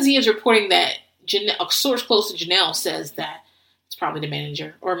Janelle, TMZ is reporting that a source close to Janelle says that it's probably the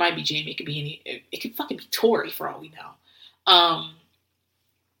manager, or it might be Jamie. It could be it could fucking be Tori for all we know.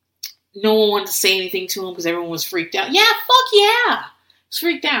 No one wanted to say anything to him because everyone was freaked out. Yeah, fuck yeah. Was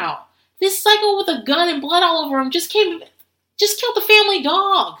freaked out. This psycho with a gun and blood all over him just killed the family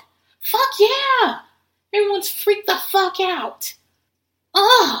dog. Fuck yeah. Everyone's freaked the fuck out.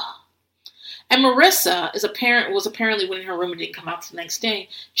 Ugh. And Marissa was apparently when her room and didn't come out the next day.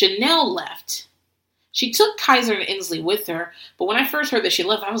 Janelle left. She took Kaiser and Inslee with her, but when I first heard that she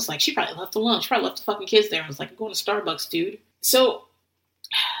left, I was like, she probably left alone. She probably left the fucking kids there. I was like, I'm going to Starbucks, dude. So,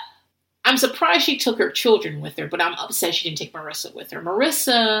 I'm surprised she took her children with her, but I'm upset she didn't take Marissa with her.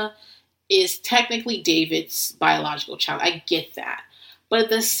 Marissa is technically David's biological child. I get that. But at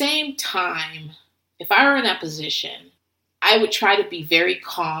the same time, if I were in that position, I would try to be very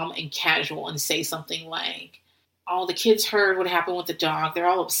calm and casual and say something like, oh, the kids heard what happened with the dog. They're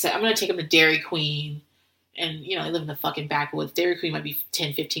all upset. I'm going to take them to Dairy Queen. And, they live in the fucking backwoods. Dairy Queen might be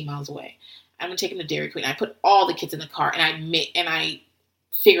 10, 15 miles away. I'm going to take them to Dairy Queen. I put all the kids in the car and I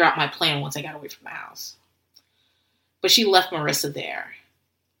figure out my plan once I got away from the house. But she left Marissa there.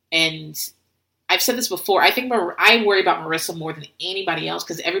 And I've said this before. I think I worry about Marissa more than anybody else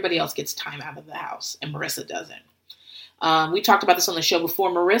because everybody else gets time out of the house and Marissa doesn't. We talked about this on the show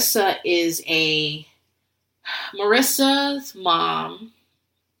before. Marissa's mom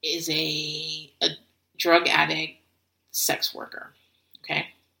is a drug addict sex worker. Okay.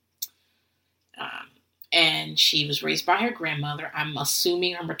 And she was raised by her grandmother. I'm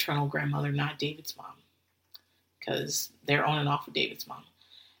assuming her maternal grandmother, not David's mom, because they're on and off with David's mom.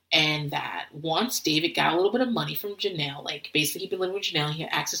 And that once David got a little bit of money from Janelle, like basically he'd been living with Janelle, he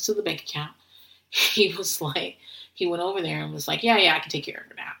had access to the bank account. He went over there and was like, yeah, I can take care of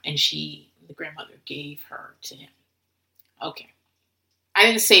her now. And the grandmother gave her to him. Okay. I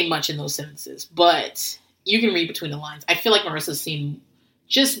didn't say much in those sentences, but you can read between the lines. I feel like Marissa's seen,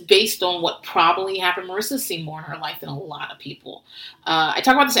 just based on what probably happened, Marissa's seen more in her life than a lot of people. I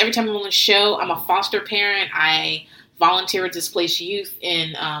talk about this every time I'm on the show. I'm a foster parent. I volunteer with displaced youth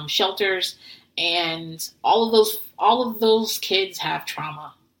in shelters, and all of those kids have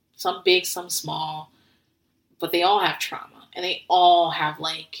trauma. Some big, some small, but they all have trauma, and they all have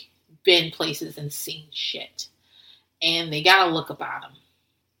been places and seen shit, and they gotta look about them.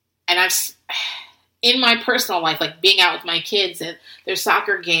 And in my personal life, being out with my kids at their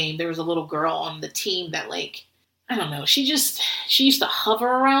soccer game, there was a little girl on the team that I don't know. She used to hover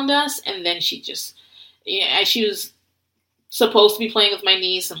around us, and then she was supposed to be playing with my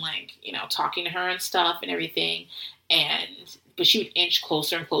niece and like, talking to her and stuff and everything. But she would inch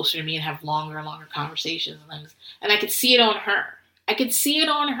closer and closer to me and have longer and longer conversations and things. And I could see it on her.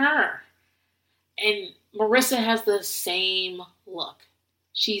 And Marissa has the same look.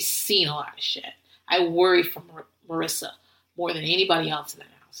 She's seen a lot of shit. I worry for Marissa more than anybody else in that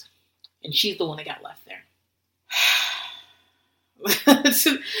house. And she's the one that got left there.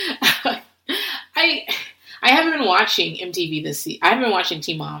 I haven't been watching MTV this season. I haven't been watching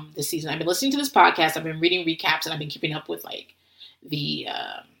Teen Mom this season. I've been listening to this podcast. I've been reading recaps, and I've been keeping up with like the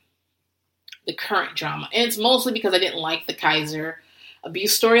current drama. And it's mostly because I didn't like the Kaiser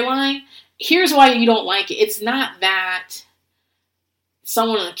abuse storyline. Here's why you don't like it. It's not that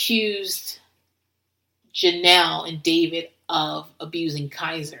someone accused Janelle and David of abusing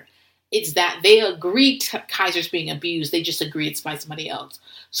Kaiser. It's that they agree Kaiser's being abused. They just agree it's by somebody else.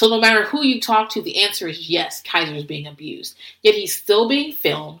 So no matter who you talk to, the answer is yes, Kaiser is being abused. Yet he's still being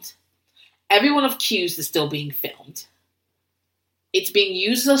filmed. Everyone accused is still being filmed. It's being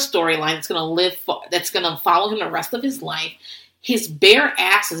used as a storyline that's going to follow him the rest of his life. His bare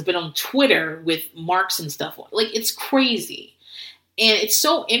ass has been on Twitter with marks and stuff. Like, it's crazy. And it's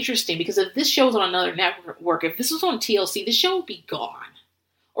so interesting because if this show was on another network, if this was on TLC, this show would be gone.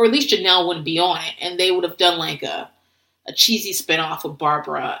 Or at least Janelle wouldn't be on it. And they would have done like a cheesy spinoff of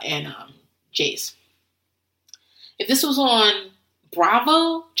Barbara and Jace. If this was on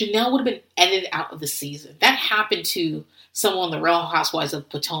Bravo, Janelle would have been edited out of the season. That happened to someone on the Real Housewives of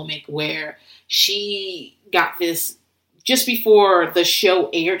Potomac where she got this, just before the show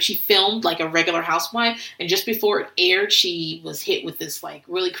aired, she filmed like a regular housewife. And just before it aired, she was hit with this like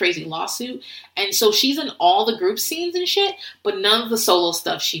really crazy lawsuit. And so she's in all the group scenes and shit, but none of the solo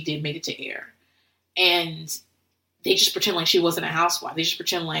stuff she did made it to air. And they just pretend like she wasn't a housewife. They just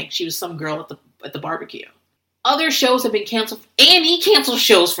pretend like she was some girl at the barbecue. Other shows have been canceled. A&E canceled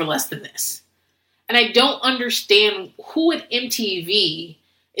shows for less than this. And I don't understand who at MTV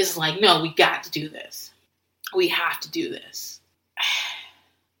is like, no, we got to do this. We have to do this.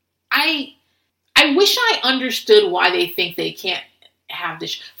 I wish I understood why they think they can't have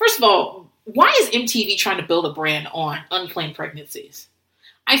this. First of all, why is MTV trying to build a brand on unplanned pregnancies?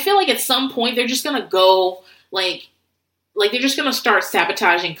 I feel like at some point they're just going to go like they're just going to start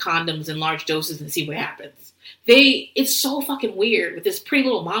sabotaging condoms in large doses and see what happens. It's so fucking weird with this Pretty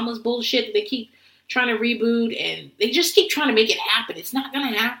Little Mamas bullshit that they keep trying to reboot, and they just keep trying to make it happen. It's not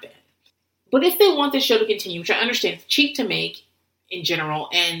going to happen. But if they want this show to continue, which I understand it's cheap to make in general,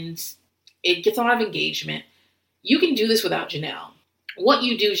 and it gets a lot of engagement, you can do this without Janelle. What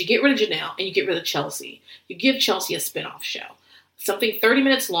you do is you get rid of Janelle and you get rid of Chelsea. You give Chelsea a spinoff show. Something 30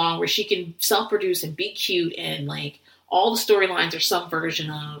 minutes long where she can self-produce and be cute, and like all the storylines are some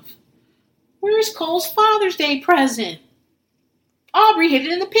version of, where's Cole's Father's Day present? Aubrey hid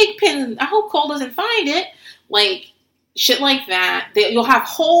it in the pig pen. I hope Cole doesn't find it. Like, shit like that. You'll have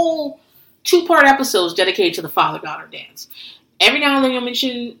whole 2-part episodes dedicated to the father-daughter dance. Every now and then you'll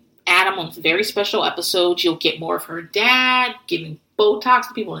mention Adam on very special episodes. You'll get more of her dad giving Botox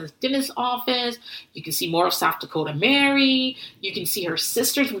to people in his dentist's office. You can see more of South Dakota Mary. You can see her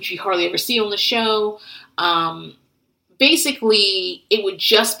sisters, which you hardly ever see on the show. Basically, it would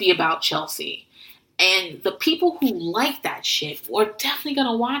just be about Chelsea. And the people who like that shit are definitely going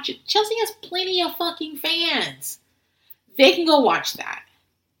to watch it. Chelsea has plenty of fucking fans. They can go watch that.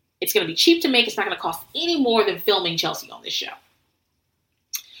 It's going to be cheap to make. It's not going to cost any more than filming Chelsea on this show.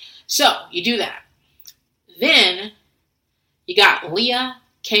 So, you do that. Then, you got Leah,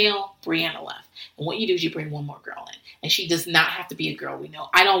 Kale, Brianna left. And what you do is you bring one more girl in. And she does not have to be a girl we know.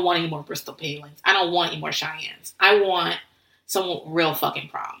 I don't want any more Bristol Palins. I don't want any more Cheyennes. I want someone with real fucking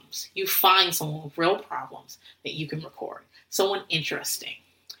problems. You find someone with real problems that you can record. Someone interesting.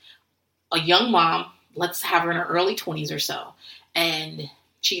 A young mom, let's have her in her early 20s or so. And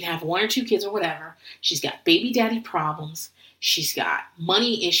she can have 1 or 2 kids or whatever. She's got baby daddy problems. She's got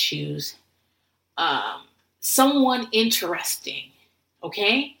money issues. Someone interesting.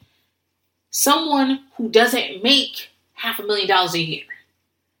 Okay? Someone who doesn't make $500,000 a year.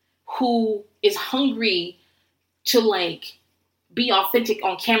 Who is hungry to like be authentic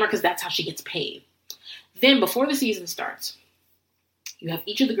on camera because that's how she gets paid. Then before the season starts, you have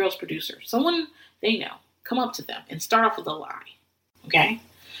each of the girls' producers, someone they know, come up to them and start off with a lie. Okay?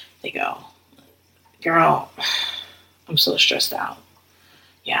 They go, girl, I'm so stressed out.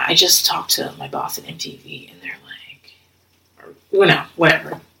 Yeah, I just talked to my boss at MTV and they're like, or well, no,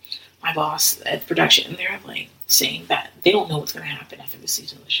 whatever. My boss at production, and they're like saying that they don't know what's going to happen after the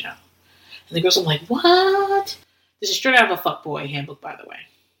season of the show. And the girls are like, what? This is straight out of a fuckboy handbook, by the way.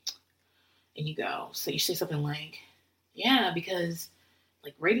 And you say something like, yeah, because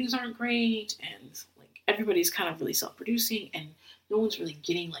like ratings aren't great and like everybody's kind of really self-producing and no one's really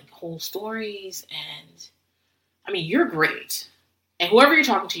getting like whole stories. And I mean, you're great. And whoever you're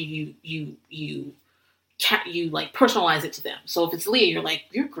talking to, you like personalize it to them. So if it's Leah, you're like,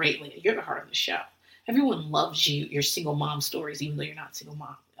 you're great, Leah. You're the heart of the show. Everyone loves you, your single mom stories, even though you're not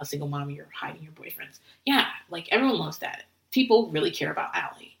a single mom, you're hiding your boyfriends. Yeah, like everyone loves that. People really care about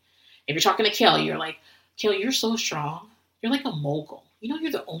Allie. If you're talking to Kelly, you're like, Kelly, you're so strong. You're like a mogul. You know,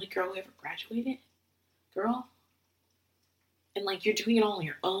 you're the only girl who ever graduated, girl. And like, you're doing it all on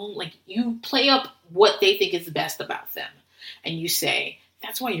your own. Like, you play up what they think is best about them. And you say,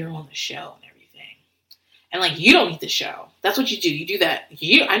 that's why you're on the show and everything. And like, you don't need the show. That's what you do. You do that.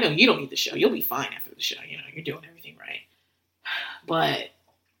 I know you don't need the show. You'll be fine after the show. You know, you're doing everything right. But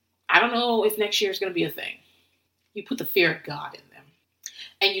I don't know if next year is going to be a thing. You put the fear of God in them.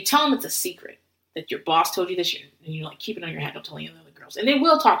 And you tell them it's a secret. That your boss told you this, and you like keep it on your head. Don't tell any of the other girls. And they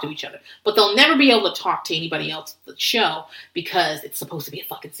will talk to each other. But they'll never be able to talk to anybody else at the show because it's supposed to be a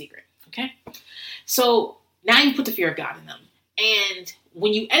fucking secret. Okay? So now you put the fear of God in them. And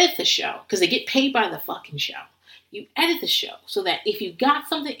when you edit the show, because they get paid by the fucking show, you edit the show so that if you got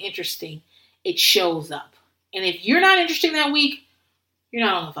something interesting, it shows up. And if you're not interesting that week, you're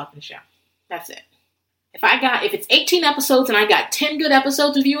not on the fucking show. That's it. If it's 18 episodes and I got 10 good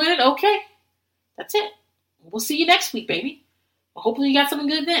episodes of you in it, okay. That's it. We'll see you next week, baby. Well, hopefully you got something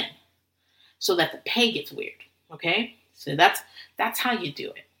good then. So that the pay gets weird. Okay? So that's how you do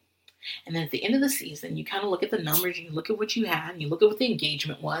it. And then at the end of the season, you kind of look at the numbers, you look at what you had, and you look at what the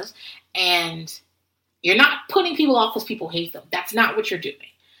engagement was, and you're not putting people off because people hate them. That's not what you're doing.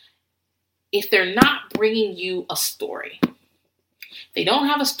 If they're not bringing you a story, if they don't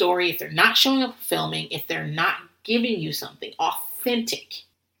have a story, if they're not showing up for filming, if they're not giving you something authentic,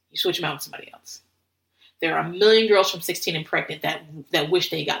 you switch them out with somebody else. There are a million girls from 16 and pregnant that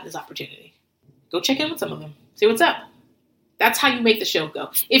wish they got this opportunity. Go check in with some of them. See what's up. That's how you make the show go,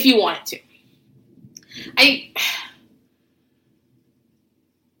 if you want it to.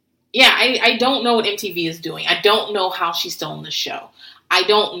 I don't know what MTV is doing. I don't know how she's still on the show. I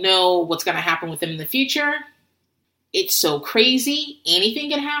don't know what's going to happen with them in the future. It's so crazy. Anything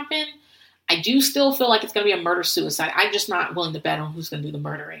can happen. I do still feel like it's going to be a murder-suicide. I'm just not willing to bet on who's going to do the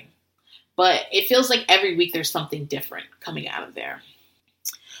murdering. But it feels like every week there's something different coming out of there.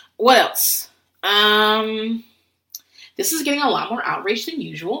 What else? This is getting a lot more outrage than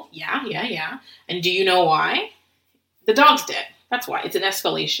usual. Yeah. And do you know why? The dog's dead. That's why. It's an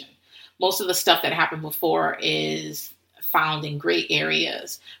escalation. Most of the stuff that happened before is found in gray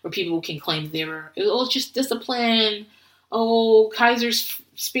areas where people can claim it's just discipline. Oh, Kaiser's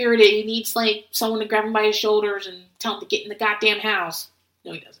spirited. He needs like someone to grab him by his shoulders and tell him to get in the goddamn house.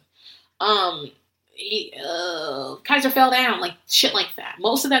 No, he doesn't. Kaiser fell down, like shit like that.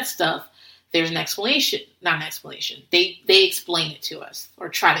 Most of that stuff, there's an explanation. Not an explanation. They explain it to us or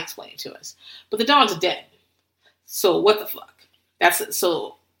try to explain it to us. But the dog's dead. So what the fuck? That's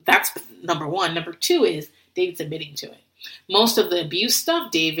number one. Number two is David's admitting to it. Most of the abuse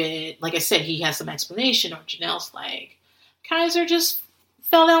stuff, David, like I said, he has some explanation, or Janelle's like, Kaiser just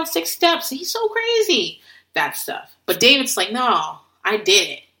fell down 6 steps. He's so crazy. That stuff. But David's like, no, I did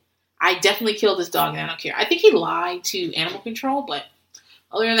it. I definitely killed this dog and I don't care. I think he lied to animal control, but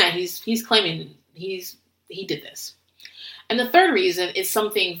other than that, he's claiming he did this. And the third reason is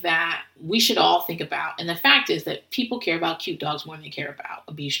something that we should all think about. And the fact is that people care about cute dogs more than they care about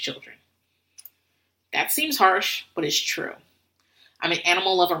abused children. That seems harsh, but it's true. I'm an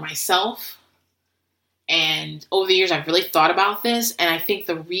animal lover myself. And over the years, I've really thought about this. And I think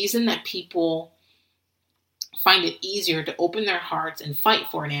the reason that people find it easier to open their hearts and fight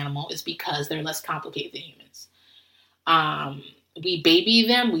for an animal is because they're less complicated than humans. We baby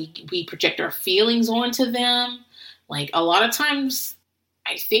them. We project our feelings onto them. Like, a lot of times,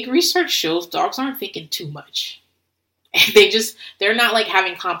 I think research shows dogs aren't thinking too much. They're not like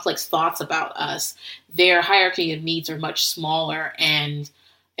having complex thoughts about us. Their hierarchy of needs are much smaller, and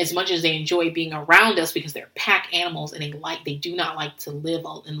as much as they enjoy being around us because they're pack animals and they do not like to live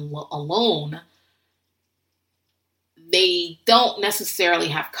alone, they don't necessarily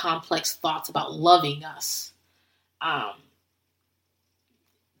have complex thoughts about loving us.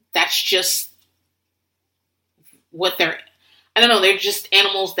 That's just what they're just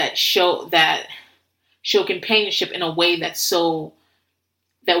animals that show companionship in a way that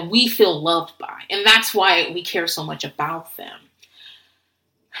we feel loved by. And that's why we care so much about them.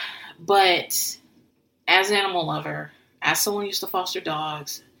 But as an animal lover, as someone who used to foster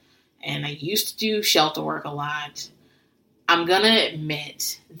dogs, and I used to do shelter work a lot, I'm going to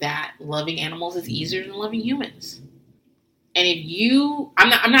admit that loving animals is easier than loving humans. And if you,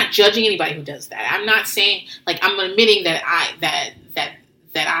 I'm not judging anybody who does that. I'm not saying, like, I'm admitting that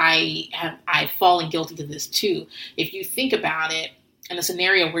I've fallen guilty to this too. If you think about it, in a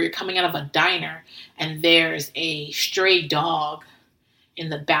scenario where you're coming out of a diner and there's a stray dog in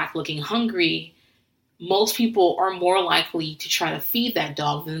the back looking hungry, most people are more likely to try to feed that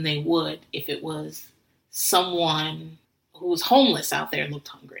dog than they would if it was someone who was homeless out there and looked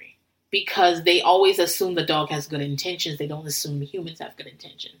hungry. Because they always assume the dog has good intentions. They don't assume humans have good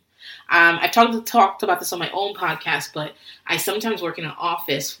intentions. I've talked about this on my own podcast, but I sometimes work in an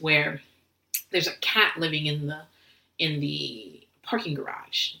office where there's a cat living in the parking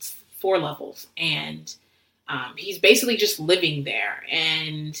garage. It's 4 levels, and he's basically just living there.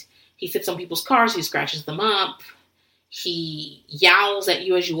 And he sits on people's cars. He scratches them up. He yowls at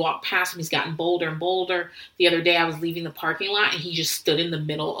you as you walk past him. He's gotten bolder and bolder. The other day I was leaving the parking lot and he just stood in the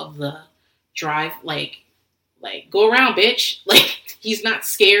middle of the drive, like go around, bitch. Like, he's not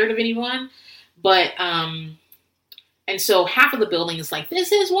scared of anyone. But, and so half of the building is like,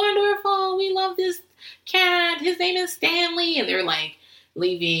 this is wonderful. We love this cat. His name is Stanley. And they're like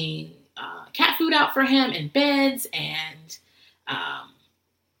leaving cat food out for him in beds. And,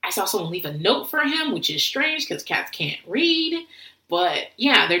 I saw someone leave a note for him, which is strange because cats can't read. But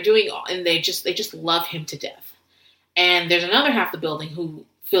yeah, they're doing, and they just love him to death. And there's another half of the building who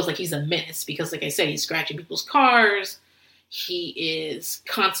feels like he's a menace because, like I said, he's scratching people's cars. He is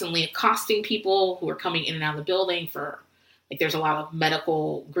constantly accosting people who are coming in and out of the building for, like, there's a lot of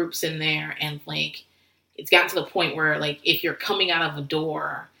medical groups in there. And, like, it's gotten to the point where, like, if you're coming out of a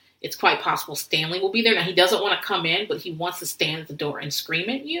door, it's quite possible Stanley will be there. Now, he doesn't want to come in, but he wants to stand at the door and scream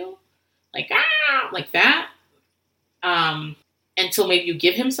at you. Like, ah, like that. Until maybe you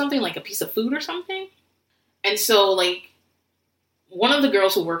give him something, like a piece of food or something. And so, like, one of the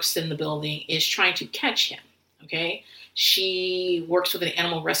girls who works in the building is trying to catch him, okay? She works with an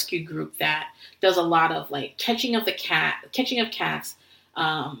animal rescue group that does a lot of, like, catching of cats,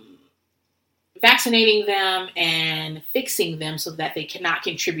 vaccinating them and fixing them so that they cannot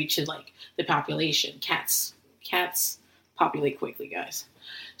contribute to, like, the population. Cats populate quickly, guys.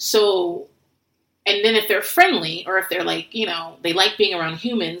 So, and then if they're friendly, or if they're, like, you know, they like being around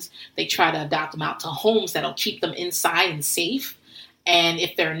humans, they try to adopt them out to homes that'll keep them inside and safe. And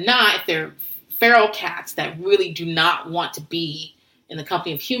if they're not, if they're feral cats that really do not want to be in the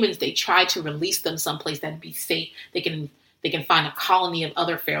company of humans, they try to release them someplace that'd be safe. They can find a colony of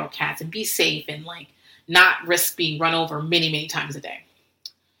other feral cats and be safe and, like, not risk being run over many, many times a day.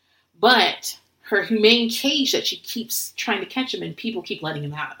 But her humane cage that she keeps trying to catch him in, people keep letting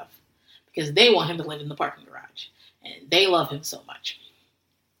him out of because they want him to live in the parking garage and they love him so much.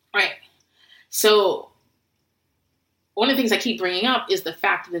 All right. So one of the things I keep bringing up is the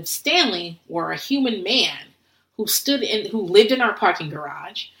fact that if Stanley were a human man who lived in our parking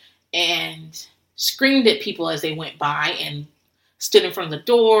garage and screamed at people as they went by and stood in front of the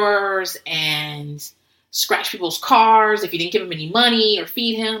doors and scratched people's cars if you didn't give him any money or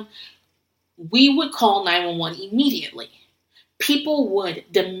feed him, we would call 911 immediately. People would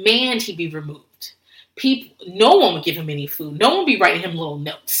demand he be removed. No one would give him any food. No one would be writing him little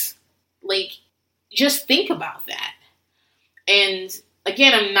notes. Like, just think about that. And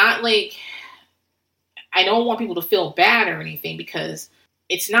again, I'm not like, I don't want people to feel bad or anything because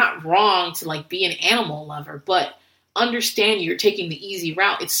it's not wrong to, like, be an animal lover, but understand you're taking the easy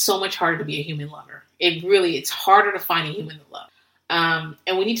route. It's so much harder to be a human lover. It's harder to find a human to love.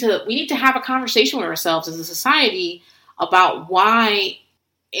 And we need to have a conversation with ourselves as a society about why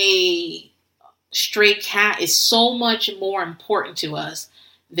a stray cat is so much more important to us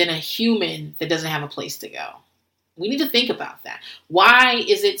than a human that doesn't have a place to go. We need to think about that. Why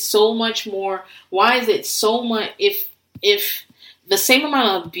is it so much, if the same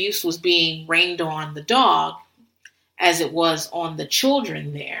amount of abuse was being rained on the dog as it was on the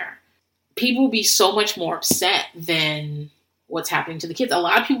children there, people would be so much more upset than what's happening to the kids. A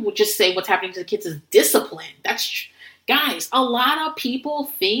lot of people would just say what's happening to the kids is discipline. Guys, a lot of people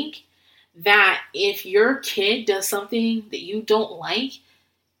think that if your kid does something that you don't like,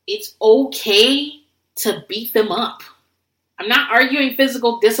 it's okay to beat them up. I'm not arguing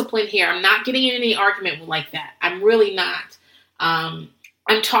physical discipline here. I'm not getting in any argument like that. I'm really not. I'm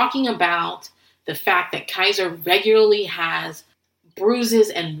talking about the fact that Kaiser regularly has bruises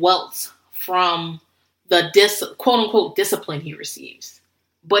and welts from the quote-unquote discipline he receives.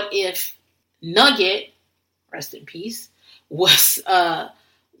 But if Nugget, rest in peace, was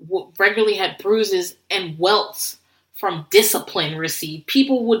regularly had bruises and welts from discipline received,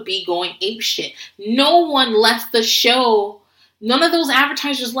 people would be going apeshit. No one left the show. None of those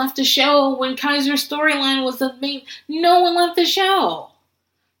advertisers left the show when Kaiser's storyline was the main. No one left the show.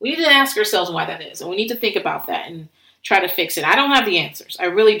 We need to ask ourselves why that is, and we need to think about that and try to fix it. I don't have the answers. I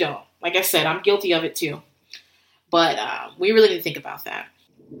really don't. Like I said, I'm guilty of it too. But we really need to think about that.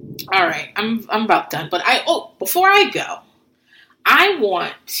 All right, I'm about done. But before I go, I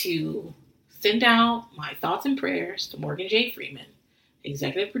want to send out my thoughts and prayers to Morgan J. Freeman,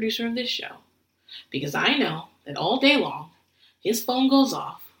 executive producer of this show, because I know that all day long his phone goes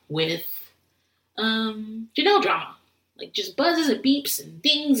off with Janelle drama, like just buzzes and beeps and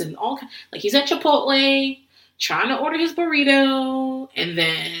dings and all kinds. Like he's at Chipotle trying to order his burrito, and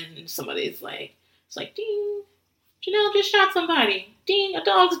then somebody's like, it's like ding, Janelle just shot somebody. Ding, a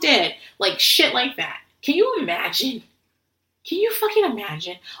dog's dead. Like shit like that. Can you imagine? Can you fucking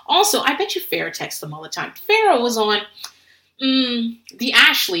imagine? Also, I bet you Farrah texts them all the time. Farrah was on the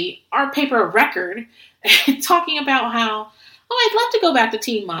Ashley, our paper of record, talking about how, I'd love to go back to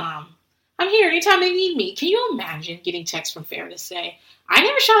Teen Mom. I'm here anytime they need me. Can you imagine getting text from Farrah to say, I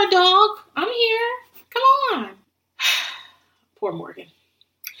never shot a dog. I'm here. Come on. Poor Morgan.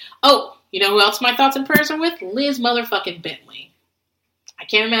 Oh, you know who else my thoughts and prayers are with? Liz motherfucking Bentley. I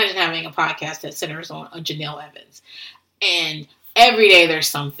can't imagine having a podcast that centers on Janelle Evans. And every day there's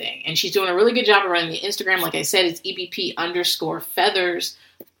something. And she's doing a really good job of running the Instagram. Like I said, it's EBP_feathers.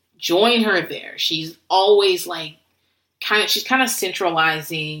 Join her there. She's always like, she's kind of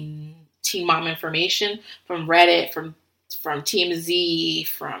centralizing Teen Mom information from Reddit, from TMZ,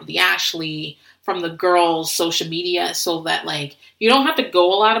 from the Ashley, from the girls' social media, so that like you don't have to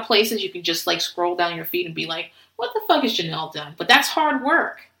go a lot of places. You can just like scroll down your feed and be like, what the fuck has Janelle done? But that's hard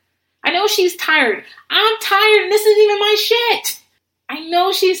work. I know she's tired. I'm tired, and this isn't even my shit. I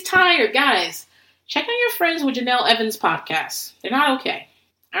know she's tired. Guys, check on your friends with Janelle Evans' podcast. They're not okay.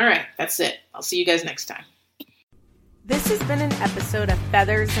 All right, that's it. I'll see you guys next time. This has been an episode of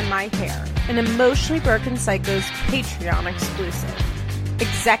Feathers in My Hair, an Emotionally Broken Psycho's Patreon exclusive.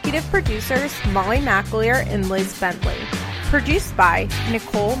 Executive producers Molly McAleer and Liz Bentley. Produced by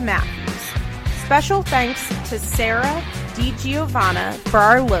Nicole Matthews. Special thanks to Sarah DiGiovanna for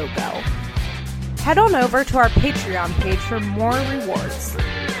our logo. Head on over to our Patreon page for more rewards.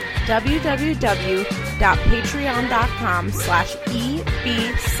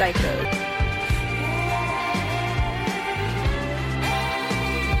 www.patreon.com/ebpsycho.